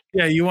want.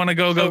 Yeah. You want to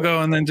go,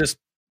 and then just.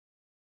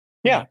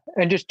 Yeah.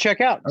 And just check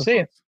out and see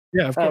it.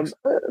 Yeah, of course.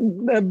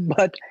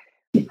 But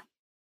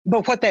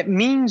what that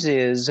means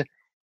is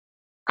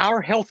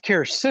our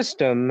healthcare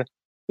system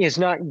is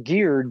not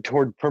geared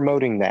toward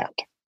promoting that,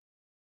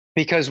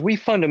 because we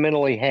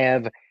fundamentally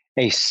have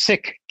a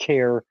sick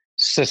care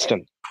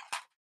system.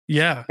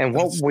 Yeah. And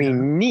what we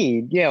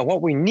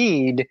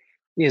need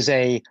is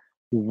a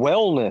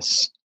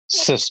wellness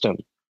system.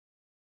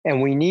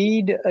 And we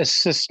need a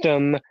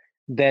system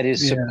that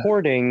is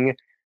supporting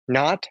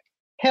not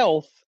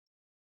health,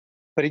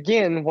 but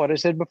again, what I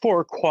said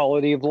before,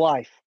 quality of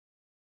life.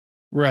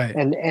 Right.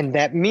 And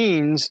that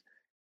means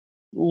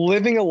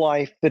living a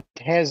life that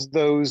has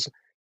those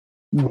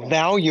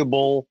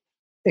valuable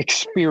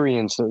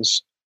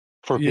experiences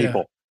for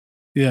people.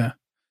 Yeah.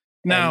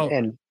 Now,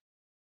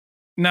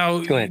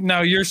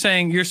 Now you're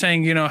saying,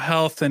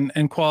 health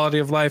and quality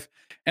of life.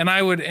 And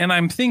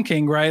I'm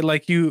thinking, right,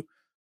 like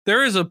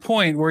there is a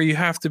point where you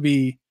have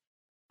to,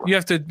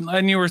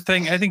 and you were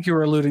saying, I think you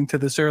were alluding to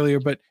this earlier,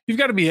 but you've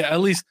got to be at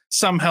least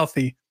some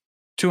healthy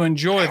to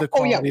enjoy the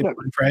quality of life,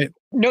 right?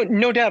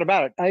 No doubt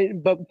about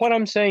it. But what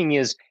I'm saying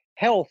is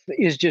health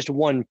is just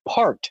one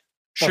part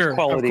of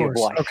quality of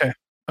life. Okay.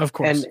 Of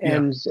course.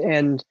 And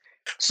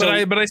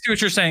so, but I see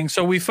what you're saying.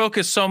 So we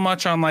focus so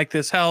much on like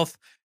this health,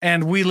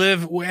 and we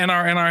live in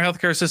our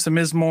healthcare system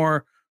is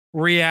more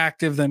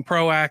reactive than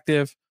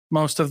proactive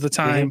most of the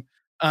time.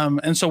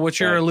 And so what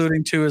you're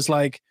alluding to is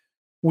like,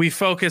 we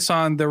focus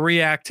on the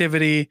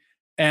reactivity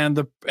and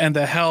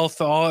the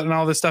health,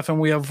 all this stuff, and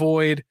we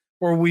avoid,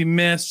 or we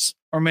miss,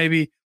 or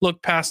maybe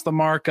look past the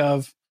mark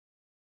of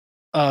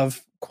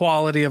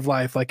quality of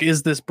life. Like,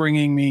 is this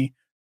bringing me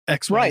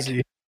X, Y,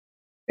 Z?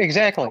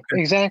 Exactly.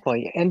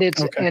 And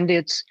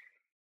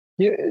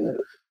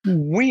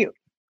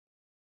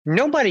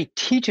nobody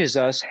teaches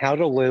us how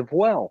to live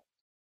well.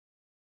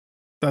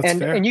 That's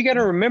fair. And you got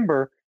to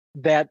remember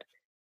that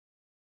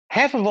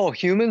half of all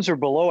humans are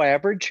below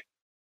average.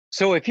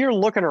 So if you're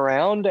looking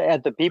around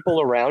at the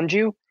people around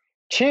you,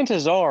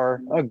 chances are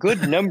a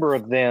good number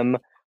of them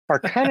are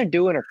kind of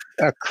doing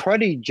a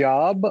cruddy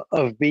job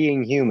of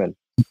being human.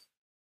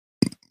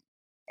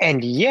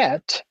 And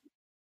yet,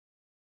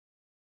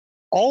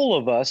 all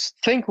of us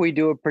think we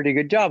do a pretty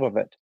good job of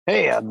it.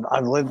 Hey,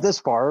 I've lived this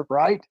far,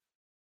 right?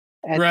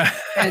 And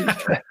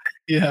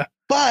yeah.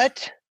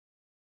 But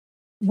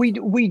we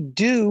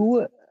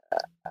do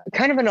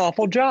kind of an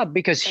awful job,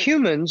 because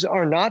humans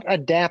are not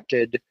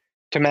adapted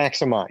to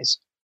maximize.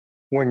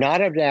 We're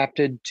not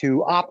adapted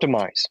to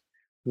optimize.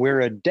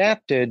 We're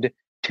adapted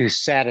to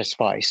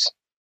satisfy.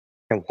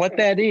 And what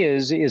that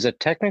is a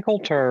technical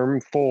term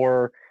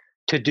for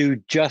to do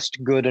just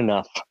good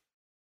enough.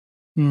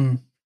 And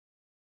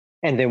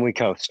then we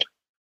coast.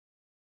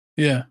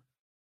 Yeah.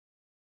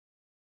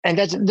 And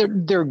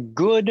they're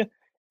good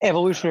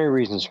evolutionary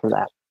reasons for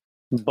that.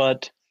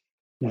 But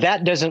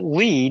that doesn't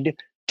lead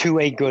to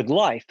a good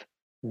life.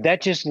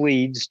 That just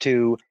leads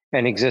to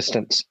an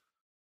existence.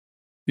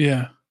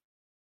 Yeah.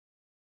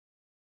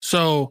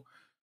 So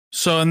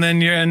and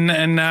then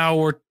and now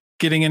we're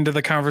getting into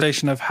the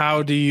conversation of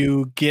how do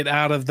you get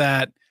out of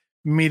that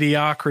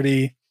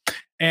mediocrity,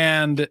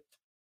 and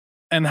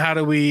how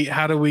do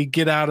we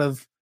get out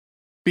of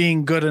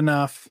being good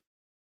enough,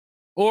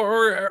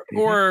 or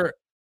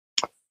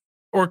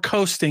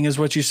coasting is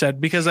what you said,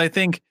 because I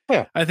think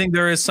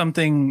there is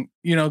something,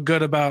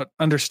 good about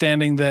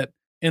understanding that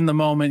in the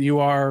moment you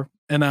are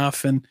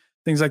enough and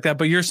things like that.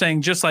 But you're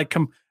saying just like,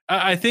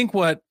 I think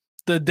what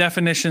the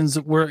definitions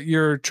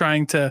you're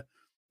trying to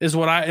is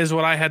what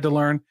I had to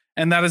learn.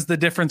 And that is the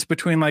difference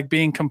between like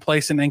being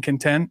complacent and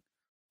content.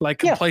 Like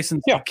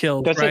complacency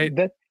kills, right?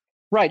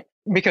 Right.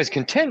 Because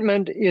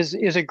contentment is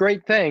a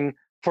great thing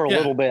for a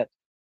little bit.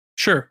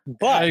 Sure.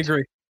 But I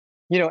agree.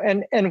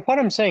 And what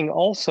I'm saying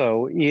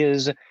also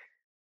is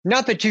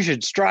not that you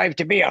should strive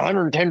to be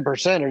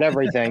 110% at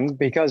everything,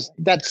 because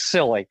that's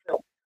silly.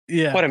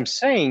 Yeah. What I'm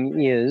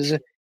saying is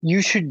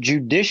you should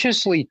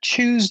judiciously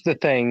choose the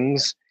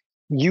things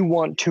you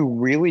want to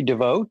really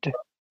devote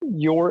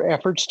your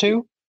efforts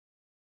to,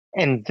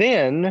 and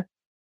then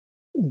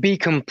be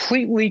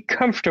completely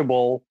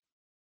comfortable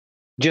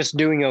just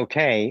doing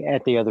okay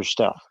at the other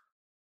stuff.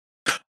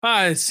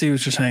 I see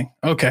what you're saying.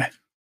 Okay.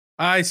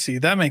 I see.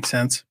 That makes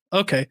sense.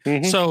 Okay.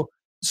 So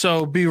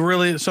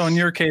in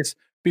your case,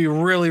 be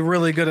really,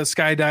 really good at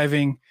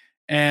skydiving,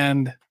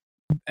 and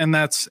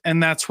that's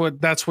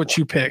what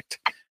you picked.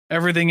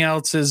 Everything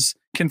else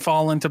can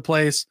fall into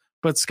place,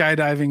 but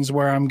skydiving's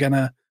where I'm going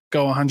to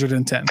go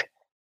 110.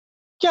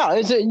 Yeah,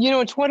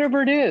 it's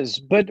whatever it is.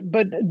 But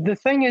the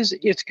thing is,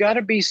 it's got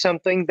to be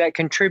something that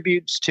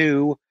contributes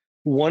to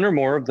one or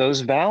more of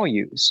those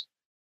values.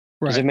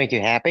 Right. Does it make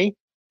you happy?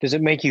 Does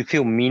it make you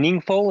feel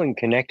meaningful and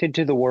connected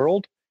to the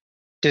world?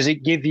 Does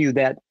it give you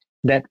that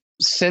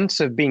sense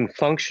of being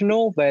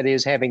functional, that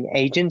is having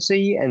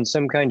agency and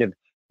some kind of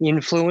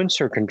influence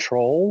or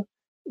control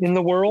in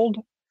the world?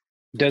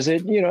 Does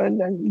it,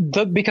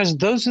 because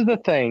those are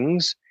the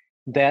things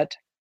that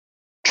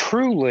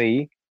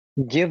truly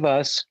give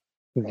us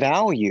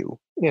value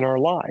in our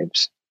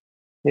lives.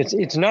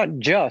 It's not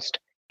just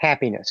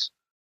happiness.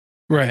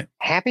 Right.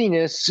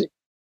 Happiness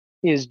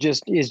is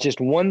just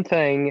one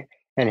thing,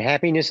 and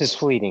happiness is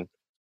fleeting.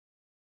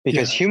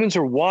 Because humans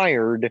are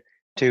wired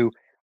to,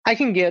 I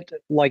can get,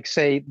 like,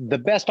 say, the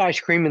best ice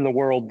cream in the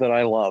world that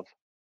I love.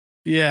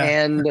 Yeah.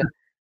 And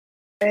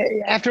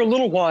after a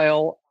little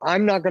while,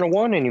 I'm not going to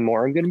want any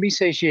more. I'm going to be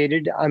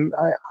satiated.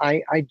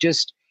 I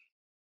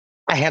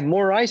have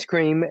more ice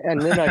cream,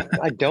 and then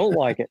I don't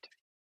like it.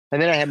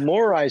 And then I have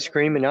more ice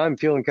cream, and now I'm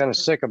feeling kind of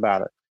sick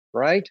about it.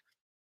 Right.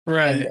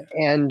 Right.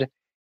 And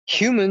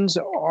humans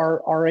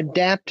are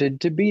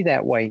adapted to be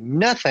that way.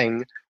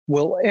 Nothing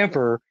will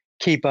ever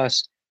keep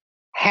us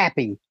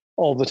happy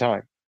all the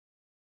time.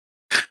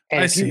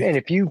 And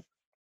if you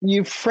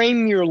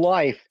frame your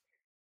life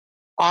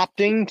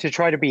opting to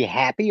try to be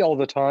happy all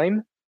the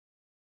time,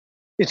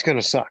 it's going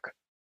to suck,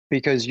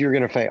 because you're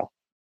going to fail.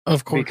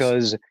 Of course.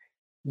 Because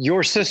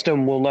your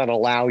system will not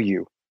allow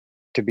you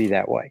to be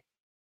that way.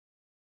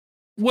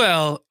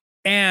 Well,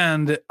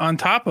 and on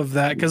top of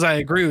that, because I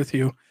agree with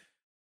you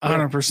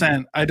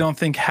 100%, I don't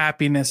think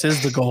happiness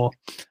is the goal.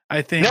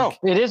 I think no,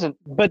 it isn't.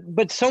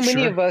 But so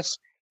many of us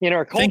in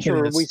our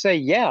culture, we say,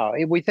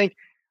 we think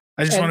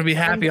I just want to be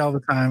happy all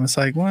the time. It's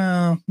like,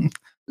 well, you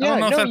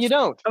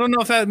don't. I don't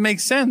know if that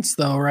makes sense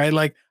though, right?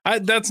 Like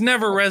that's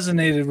never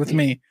resonated with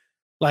me.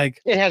 Like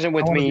it hasn't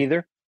with me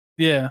either.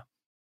 Yeah.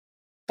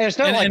 And it's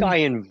not I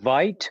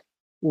invite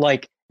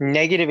like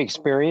negative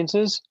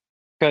experiences,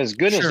 because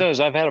goodness knows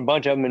I've had a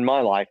bunch of them in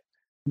my life.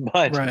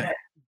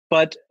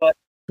 But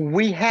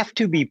we have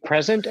to be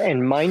present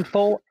and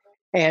mindful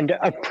and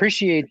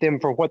appreciate them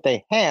for what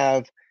they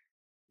have,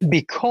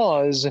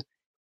 because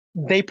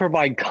they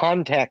provide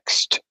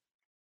context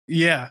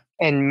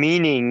and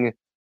meaning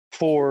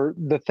for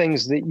the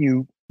things that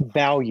you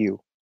value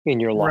in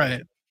your life.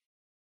 Right.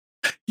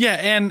 Yeah.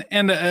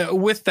 And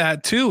with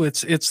that too,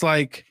 it's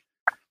like,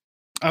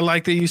 I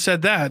like that you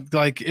said that,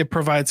 like it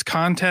provides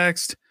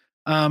context.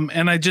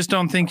 And I just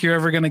don't think you're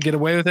ever going to get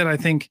away with it. I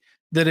think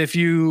that if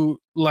you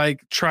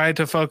like try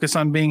to focus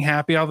on being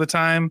happy all the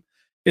time,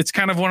 it's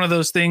kind of one of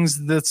those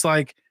things that's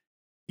like,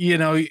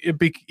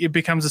 it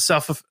becomes a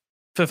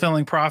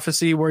self-fulfilling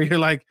prophecy where you're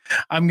like,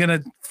 I'm going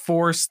to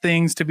force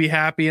things to be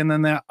happy. And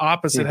then the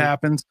opposite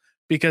happens,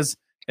 because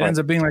it ends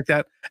up being like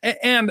that.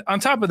 And on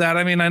top of that,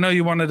 I mean, I know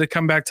you wanted to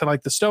come back to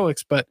like the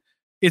Stoics, but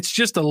it's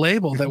just a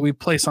label that we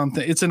place on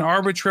it's an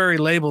arbitrary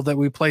label that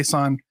we place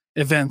on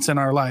events in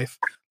our life.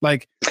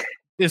 Like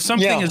if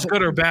something is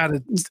good or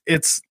bad,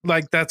 it's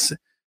like, that's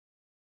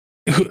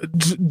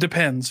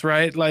depends,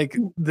 right? Like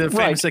the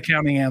famous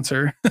accounting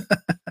answer.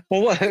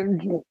 Well,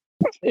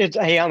 it's,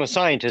 hey, I'm a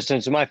scientist, and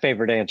it's my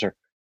favorite answer.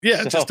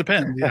 Yeah, it just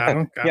depends.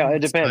 Yeah, it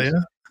depends.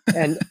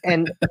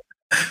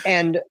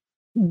 And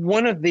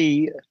one of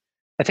the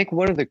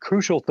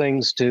crucial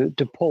things to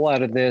pull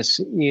out of this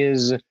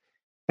is,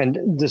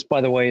 and this,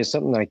 by the way, is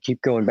something I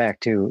keep going back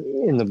to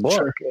in the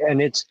book,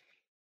 and it's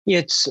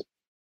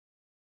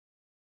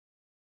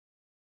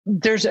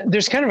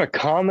there's kind of a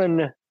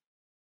common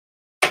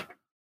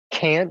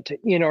cant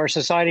in our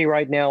society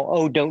right now.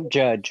 Oh, don't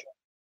judge.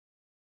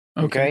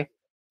 Okay.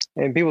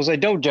 And people say,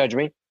 don't judge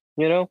me,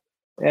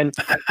 and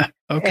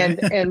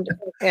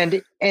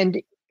and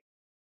it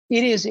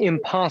is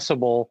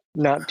impossible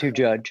not to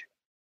judge.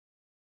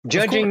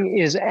 Judging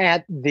is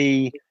at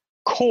the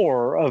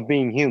core of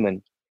being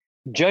human.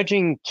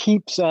 Judging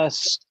keeps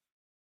us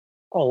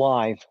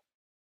alive.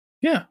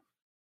 Yeah.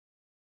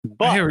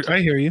 But I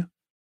hear you.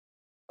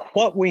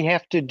 What we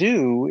have to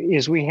do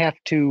is we have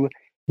to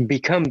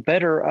become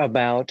better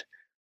about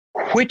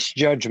which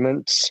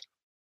judgments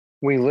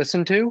we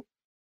listen to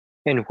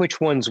and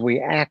which ones we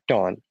act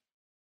on.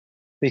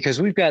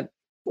 Because we've got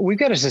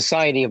a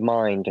society of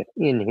mind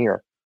in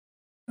here.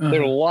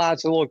 There are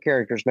lots of little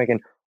characters making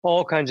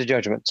all kinds of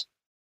judgments.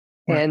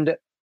 And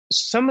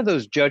some of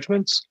those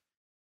judgments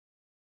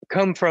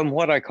come from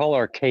what I call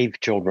our cave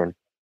children.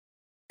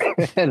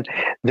 And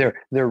they're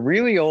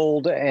really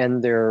old,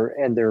 and they're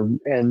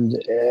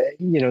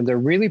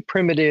really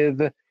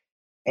primitive,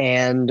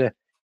 and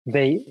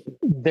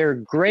they're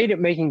great at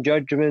making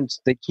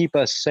judgments that keep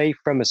us safe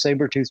from a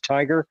saber-toothed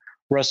tiger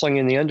rustling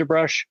in the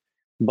underbrush,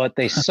 but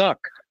they suck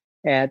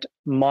at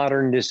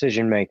modern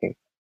decision making.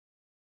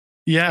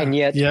 Yeah. And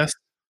yet,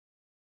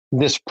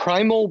 this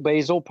primal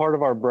basal part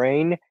of our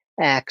brain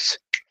acts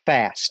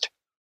faster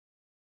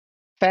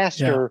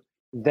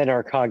than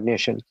our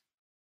cognition.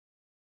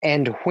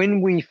 And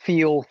when we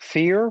feel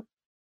fear,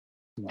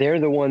 they're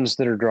the ones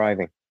that are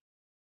driving.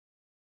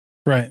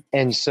 Right.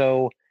 And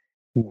so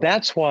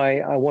that's why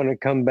I want to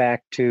come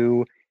back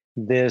to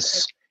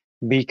this: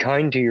 be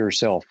kind to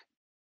yourself.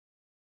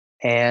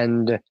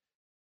 And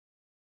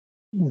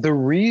the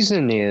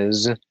reason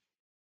is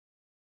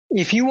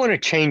if you want to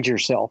change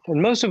yourself,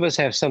 and most of us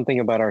have something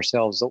about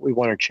ourselves that we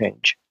want to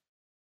change,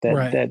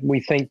 that we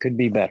think could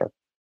be better.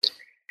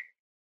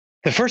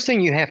 The first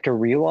thing you have to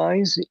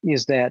realize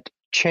is that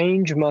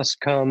change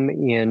must come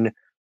in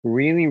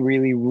really,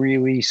 really,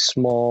 really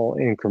small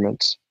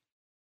increments,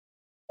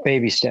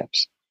 baby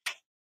steps,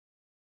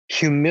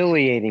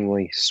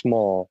 humiliatingly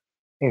small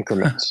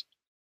increments.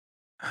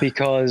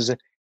 Because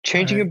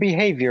changing a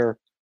behavior,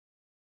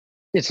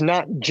 it's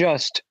not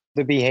just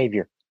the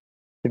behavior.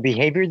 The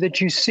behavior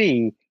that you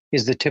see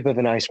is the tip of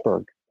an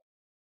iceberg.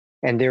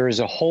 And there is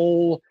a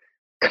whole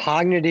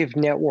cognitive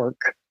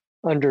network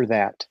under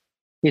that.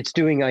 It's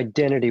doing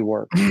identity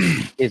work.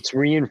 It's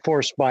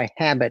reinforced by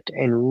habit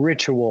and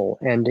ritual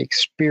and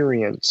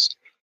experience.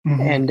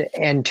 Mm-hmm.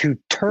 And to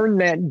turn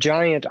that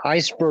giant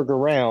iceberg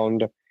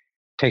around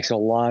takes a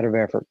lot of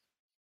effort.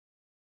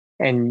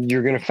 And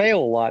you're going to fail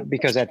a lot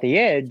because at the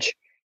edge,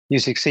 you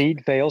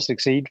succeed, fail,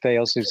 succeed,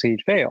 fail, succeed,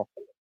 fail.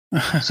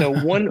 So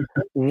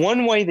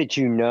one way that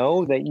you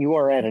know that you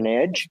are at an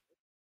edge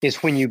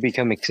is when you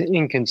become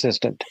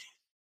inconsistent.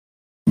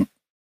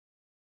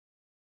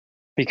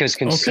 Because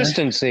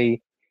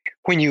consistency,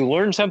 when you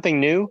learn something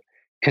new,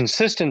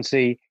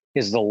 consistency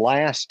is the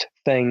last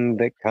thing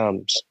that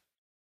comes.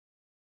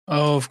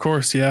 Oh, of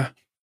course, yeah.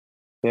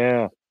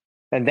 Yeah.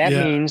 And that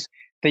means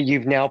that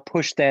you've now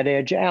pushed that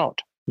edge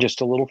out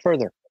just a little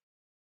further.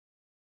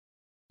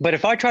 But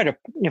if I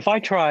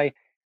try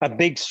a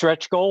big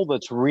stretch goal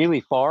that's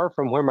really far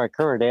from where my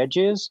current edge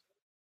is,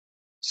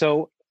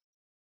 so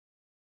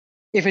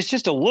if it's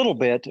just a little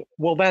bit,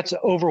 well, that's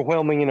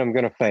overwhelming and I'm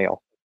going to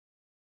fail.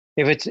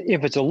 If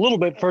it's a little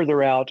bit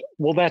further out,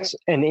 well, that's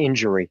an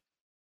injury.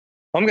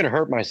 I'm going to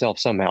hurt myself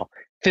somehow,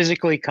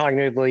 physically,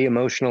 cognitively,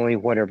 emotionally,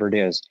 whatever it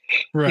is.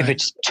 Right. If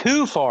it's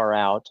too far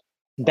out,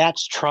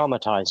 that's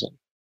traumatizing.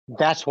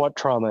 That's what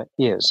trauma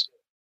is.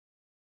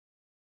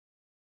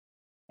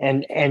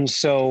 And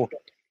so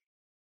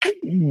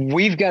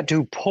we've got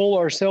to pull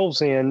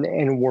ourselves in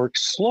and work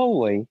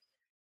slowly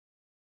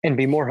and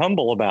be more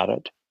humble about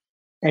it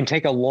and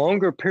take a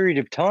longer period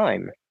of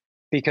time,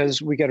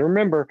 because we got to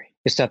remember,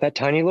 it's not that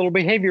tiny little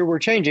behavior we're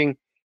changing.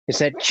 It's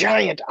that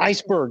giant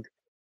iceberg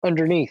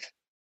underneath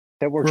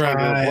that we're trying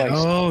to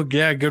replace. Oh,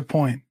 yeah. Good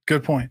point.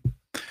 Good point.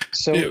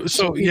 So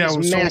what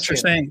you're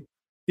saying,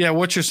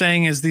 what you're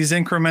saying is these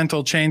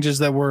incremental changes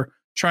that we're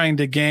trying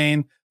to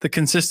gain, the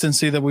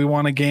consistency that we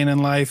want to gain in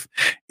life,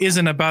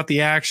 isn't about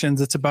the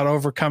actions. It's about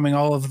overcoming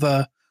all of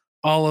the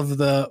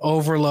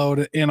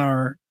overload in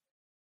our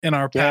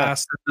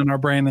past and our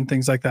brain and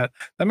things like that.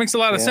 That makes a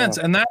lot of sense.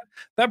 And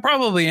that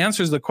probably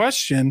answers the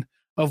question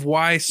of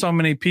why so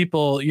many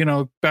people,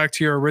 back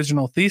to your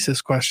original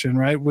thesis question,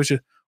 right? Which is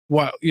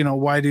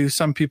why do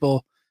some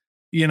people,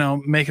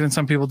 make it and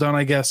some people don't,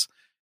 I guess.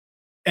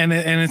 And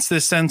it's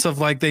this sense of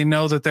like, they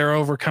know that they're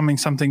overcoming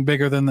something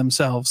bigger than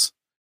themselves,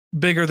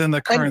 bigger than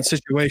the current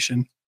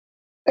situation.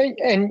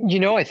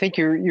 And I think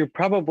you're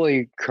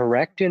probably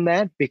correct in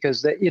that,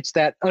 because it's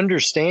that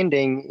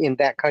understanding in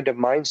that kind of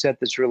mindset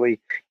that's really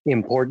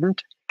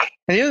important.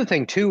 And the other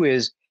thing too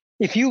is,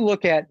 if you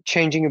look at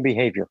changing a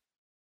behavior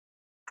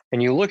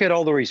and you look at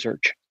all the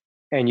research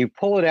and you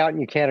pull it out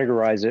and you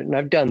categorize it, and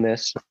I've done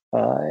this,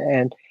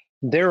 and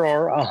there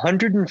are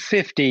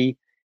 150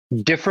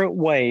 different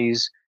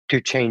ways to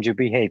change a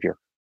behavior.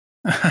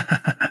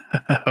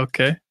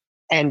 Okay.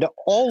 And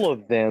all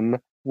of them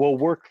will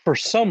work for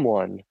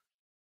someone,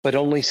 but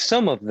only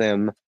some of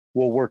them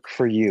will work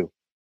for you.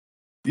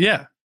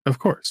 Yeah, of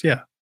course.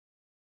 Yeah.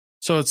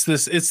 So it's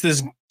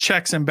this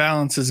checks and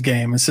balances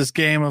game. It's this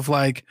game of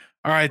like,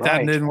 all right,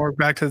 that didn't work,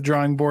 back to the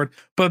drawing board.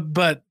 But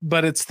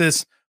it's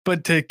this,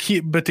 but to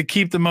keep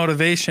the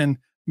motivation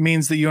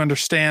means that you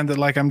understand that,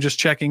 like, I'm just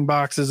checking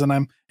boxes and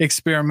I'm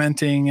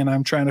experimenting and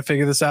I'm trying to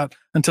figure this out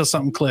until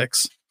something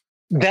clicks.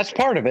 That's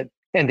part of it.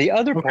 And the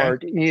other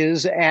part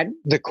is at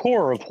the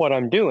core of what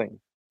I'm doing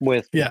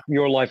with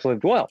Your Life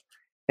Lived Well.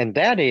 And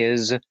that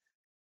is,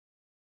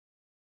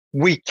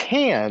 we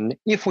can,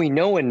 if we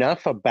know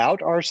enough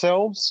about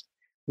ourselves,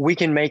 we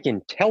can make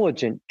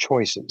intelligent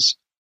choices.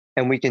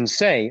 And we can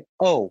say,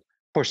 oh,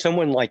 for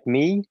someone like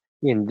me,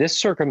 in this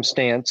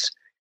circumstance,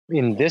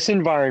 in this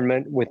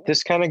environment, with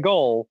this kind of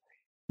goal,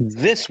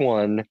 this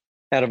one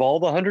out of all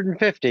the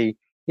 150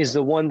 is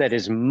the one that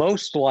is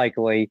most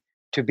likely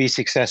to be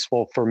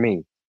successful for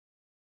me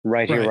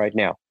right here, right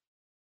now.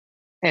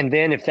 And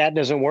then if that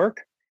doesn't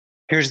work,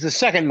 here's the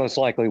second most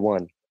likely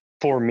one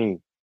for me.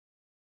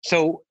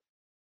 So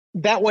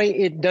that way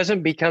it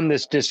doesn't become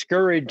this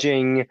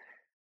discouraging,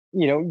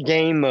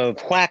 game of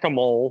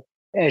whack-a-mole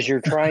as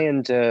you're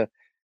trying to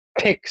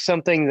pick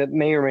something that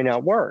may or may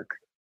not work.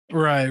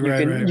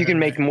 You can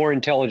make more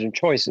intelligent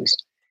choices.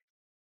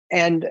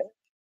 And,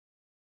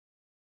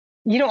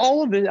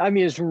 all of it,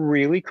 is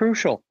really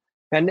crucial.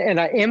 And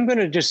I am going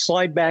to just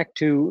slide back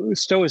to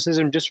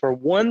Stoicism just for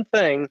one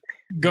thing,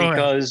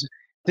 because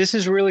this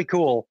is really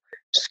cool.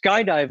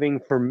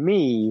 Skydiving for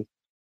me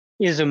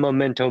is a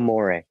memento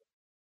mori.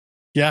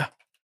 Yeah.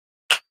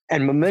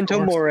 And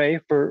memento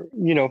mori, for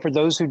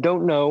those who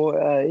don't know,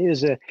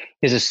 is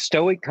a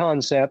Stoic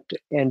concept,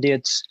 and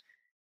it's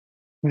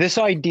this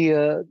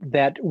idea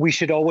that we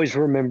should always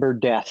remember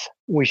death.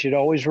 We should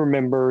always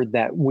remember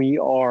that we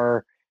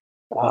are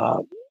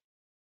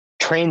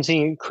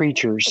transient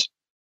creatures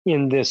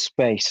in this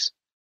space.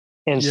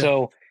 And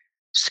so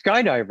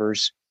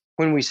skydivers,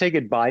 when we say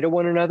goodbye to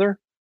one another,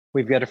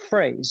 we've got a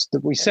phrase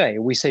that we say.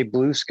 We say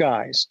blue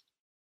skies.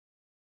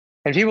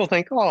 And people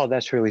think, oh,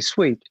 that's really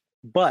sweet.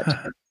 But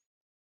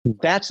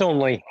that's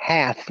only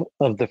half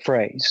of the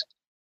phrase.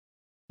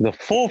 The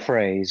full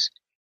phrase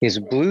is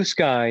blue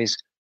skies,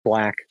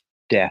 black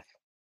death.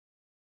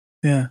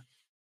 Yeah.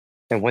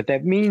 And what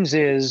that means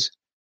is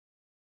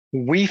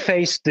we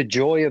face the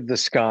joy of the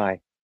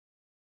sky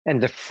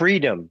and the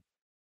freedom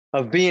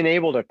of being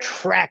able to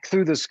track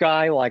through the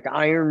sky like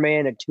Iron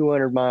Man at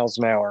 200 miles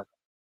an hour.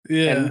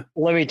 Yeah. And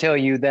let me tell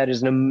you, that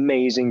is an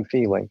amazing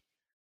feeling.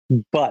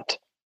 But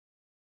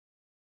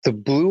the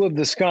blue of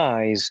the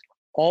skies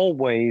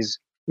always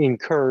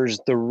incurs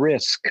the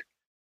risk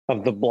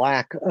of the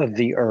black of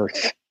the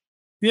earth.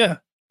 Yeah.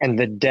 And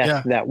the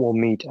death that will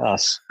meet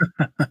us.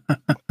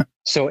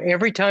 So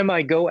every time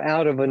I go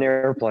out of an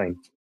airplane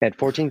at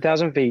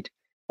 14,000 feet,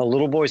 a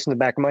little voice in the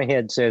back of my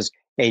head says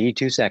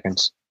 82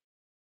 seconds.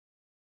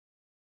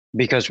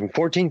 Because from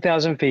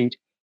 14,000 feet,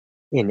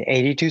 in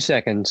 82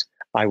 seconds,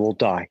 I will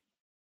die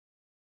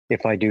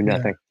if I do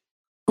nothing.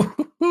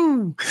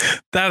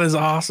 That is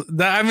awesome.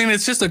 I mean,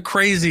 it's just a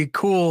crazy,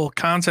 cool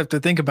concept to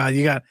think about.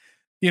 You got,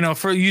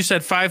 you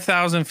said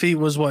 5,000 feet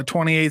was what,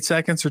 28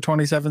 seconds or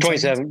 27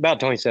 27, seconds?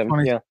 about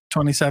 27, yeah.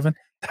 27.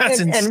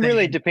 That's insane. And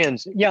really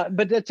depends. Yeah,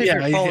 but that's if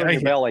you're following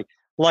your belly.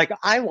 Like,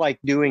 I like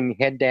doing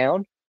head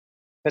down.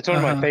 That's one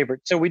of my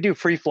favorites. So we do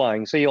free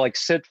flying. So you like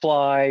sit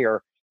fly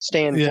or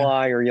stand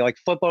fly, or you like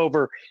flip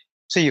over.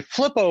 So you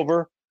flip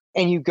over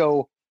and you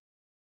go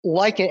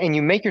like it, and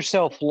you make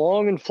yourself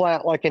long and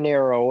flat like an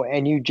arrow,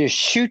 and you just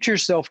shoot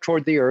yourself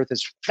toward the earth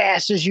as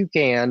fast as you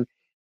can.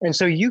 And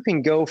so you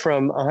can go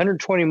from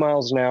 120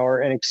 miles an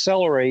hour and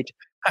accelerate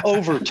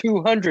over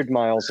 200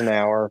 miles an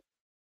hour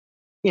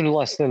in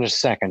less than a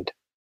second.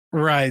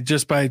 Right,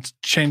 just by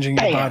changing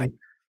your body.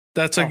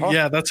 That's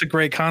that's a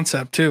great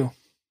concept too.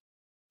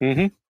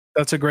 Mm-hmm.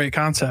 That's a great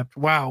concept.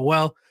 Wow.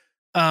 Well,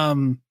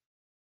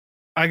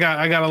 I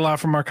got a lot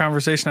from our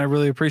conversation. I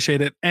really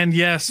appreciate it. And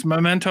yes,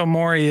 Memento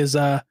Mori is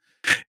a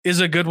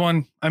good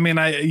one. I mean,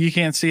 you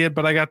can't see it,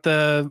 but I got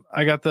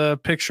the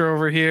picture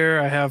over here.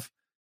 I have,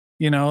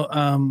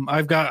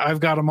 I've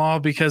got them all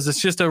because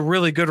it's just a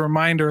really good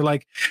reminder.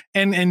 Like,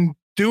 and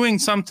doing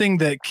something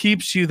that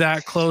keeps you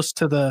that close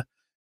to the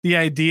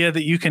idea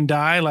that you can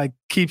die, like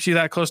keeps you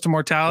that close to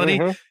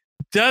mortality,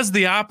 does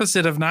the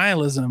opposite of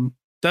nihilism.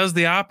 Does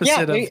the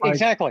opposite of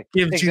exactly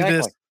gives you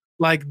this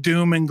like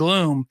doom and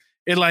gloom.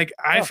 It like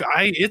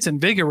it's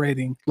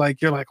invigorating.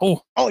 Like you're like,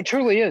 oh, it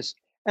truly is.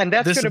 And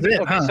that's going to be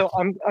okay. So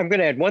I'm going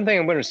to add one thing.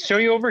 I'm going to show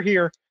you over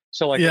here.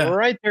 So like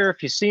right there,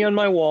 if you see on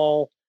my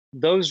wall,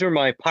 those are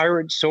my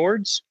pirate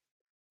swords.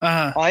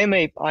 I'm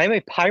a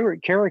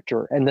pirate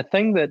character, and the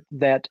thing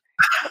that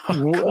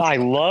I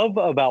love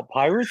about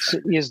pirates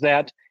is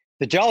that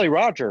the Jolly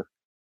Roger,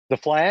 the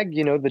flag,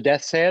 the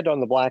death's head on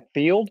the black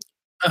field,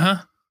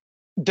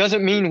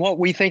 doesn't mean what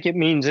we think it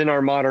means in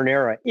our modern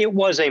era. It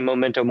was a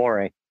memento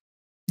mori.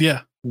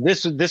 Yeah.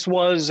 This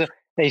was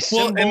a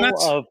symbol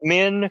of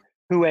men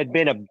who had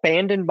been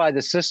abandoned by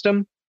the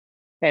system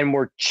and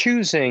were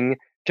choosing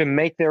to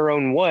make their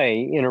own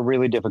way in a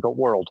really difficult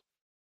world.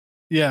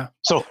 Yeah.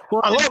 So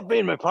I love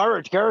being my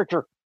pirate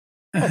character.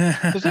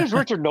 His name's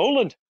Richard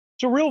Nolan.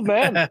 It's a real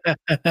man.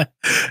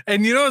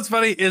 And what's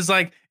funny is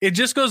like it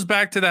just goes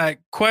back to that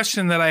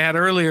question that I had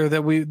earlier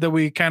that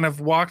we kind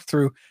of walked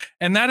through,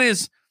 and that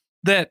is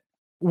that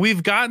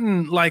we've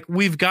gotten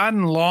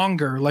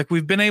longer. Like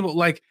we've been able,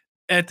 like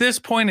at this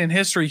point in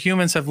history,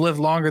 humans have lived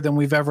longer than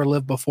we've ever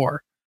lived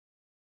before,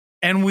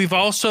 and we've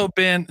also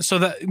been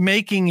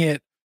making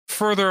it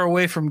further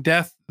away from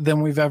death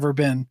than we've ever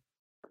been,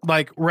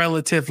 like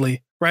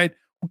relatively, right?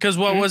 Because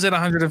what was it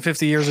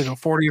 150 years ago,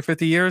 40 or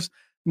 50 years?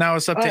 Now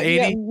it's up to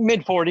 80,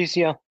 mid 40s.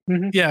 Yeah.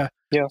 Mm-hmm. Yeah.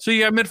 So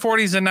you got mid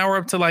 40s, and now we're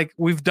up to like,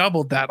 we've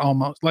doubled that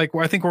almost. Like,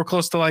 I think we're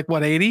close to like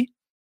what, 80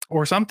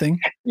 or something.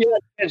 Yeah.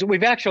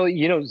 We've actually,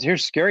 here's the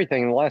scary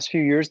thing. In the last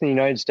few years in the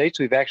United States,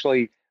 we've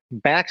actually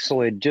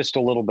backslid just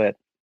a little bit.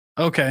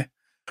 Okay.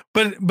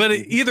 But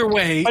either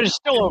way, but it's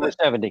still over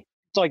 70.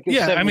 It's like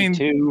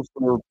 72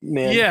 for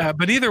men. Yeah.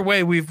 But either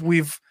way,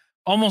 we've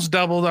almost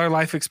doubled our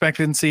life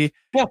expectancy,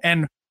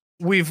 and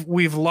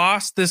we've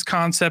lost this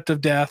concept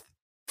of death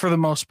for the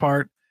most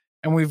part,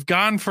 and we've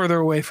gone further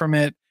away from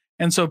it.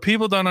 And so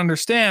people don't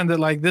understand that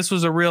like this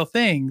was a real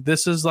thing.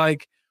 This is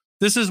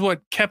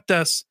what kept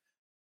us.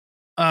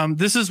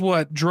 This is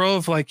what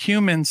drove like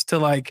humans to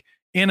like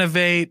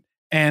innovate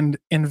and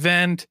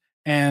invent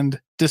and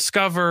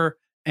discover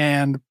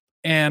and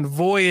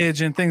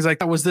voyage and things like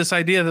that. Was this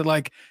idea that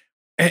like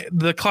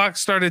the clock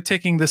started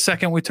ticking the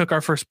second we took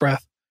our first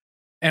breath,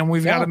 and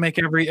we've got to make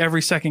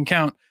every second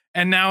count.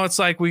 And now it's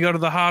like we go to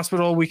the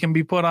hospital, we can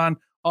be put on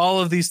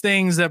all of these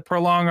things that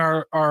prolong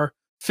our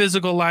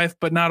physical life,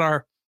 but not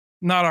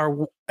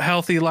our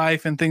healthy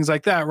life and things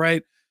like that.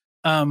 Right.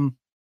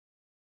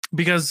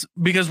 because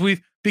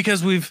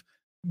we've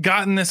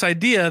gotten this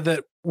idea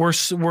that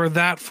we're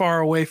that far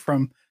away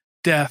from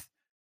death,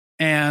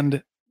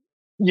 and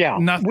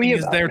nothing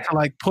is there to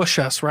like push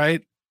us,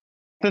 right?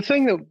 The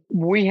thing that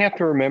we have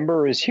to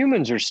remember is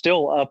humans are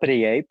still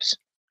uppity apes,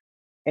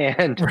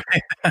 and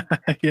right.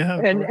 Yeah,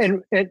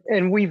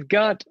 and we've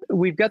got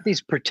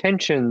these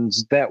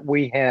pretensions that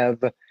we have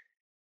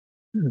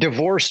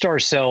divorced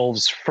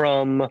ourselves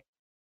from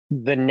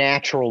the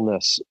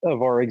naturalness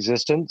of our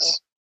existence,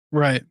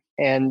 right?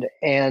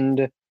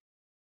 And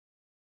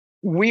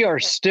we are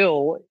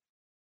still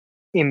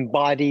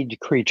embodied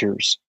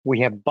creatures. We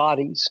have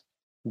bodies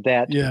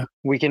that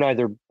we can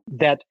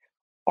that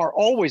are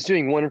always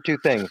doing one of two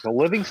things. The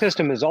living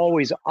system is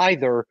always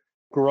either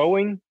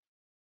growing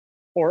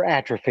or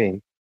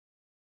atrophying,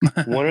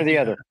 one or the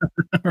other.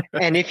 Right.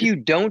 And if you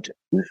don't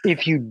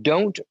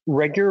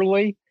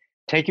regularly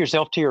take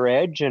yourself to your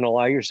edge and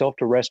allow yourself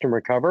to rest and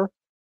recover,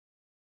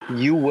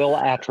 you will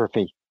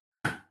atrophy.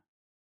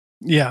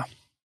 Yeah,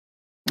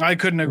 I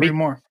couldn't agree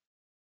more.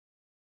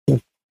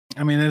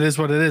 I mean, it is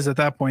what it is at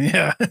that point.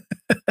 Yeah.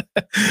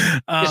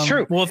 It's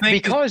true. Well,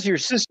 because your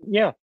system.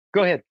 Yeah.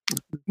 Go ahead.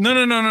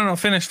 No.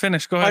 Finish.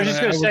 Go ahead. I was just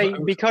going to say,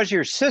 because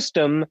your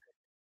system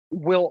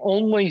will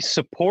only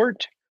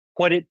support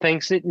what it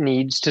thinks it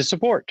needs to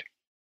support.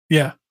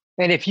 Yeah.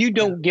 And if you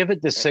don't give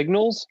it the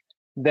signals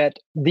that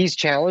these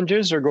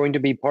challenges are going to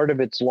be part of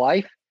its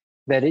life,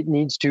 that it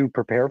needs to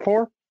prepare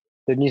for,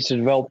 that it needs to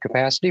develop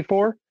capacity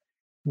for,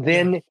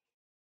 then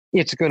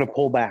it's going to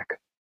pull back.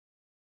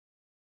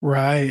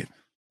 Right.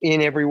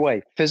 In every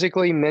way,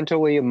 physically,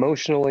 mentally,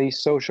 emotionally,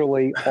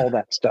 socially, all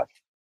that stuff.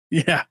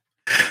 Yeah.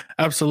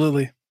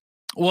 Absolutely.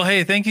 Well,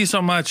 hey, thank you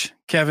so much,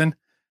 Kevin,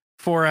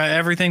 for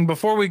everything.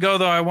 Before we go,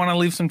 though, I want to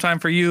leave some time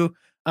for you.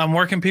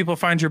 Where can people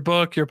find your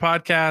book, your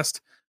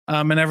podcast,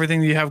 and everything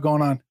that you have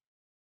going on?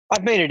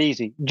 I've made it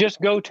easy. Just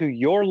go to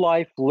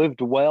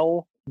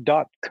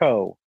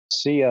yourlifelivedwell.co.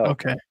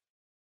 Okay.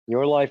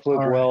 Your Life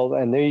Lived Well,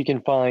 and there you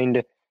can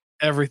find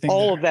everything,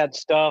 all of that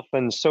stuff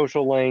and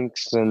social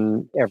links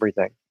and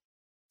everything.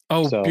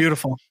 Oh, so,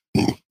 beautiful.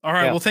 All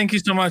right. Yeah. Well, thank you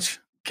so much,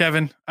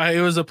 Kevin.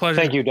 It was a pleasure.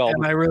 Thank you,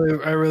 Dalton. And I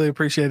really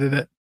appreciated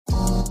it.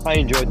 I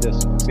enjoyed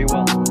this. Be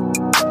well.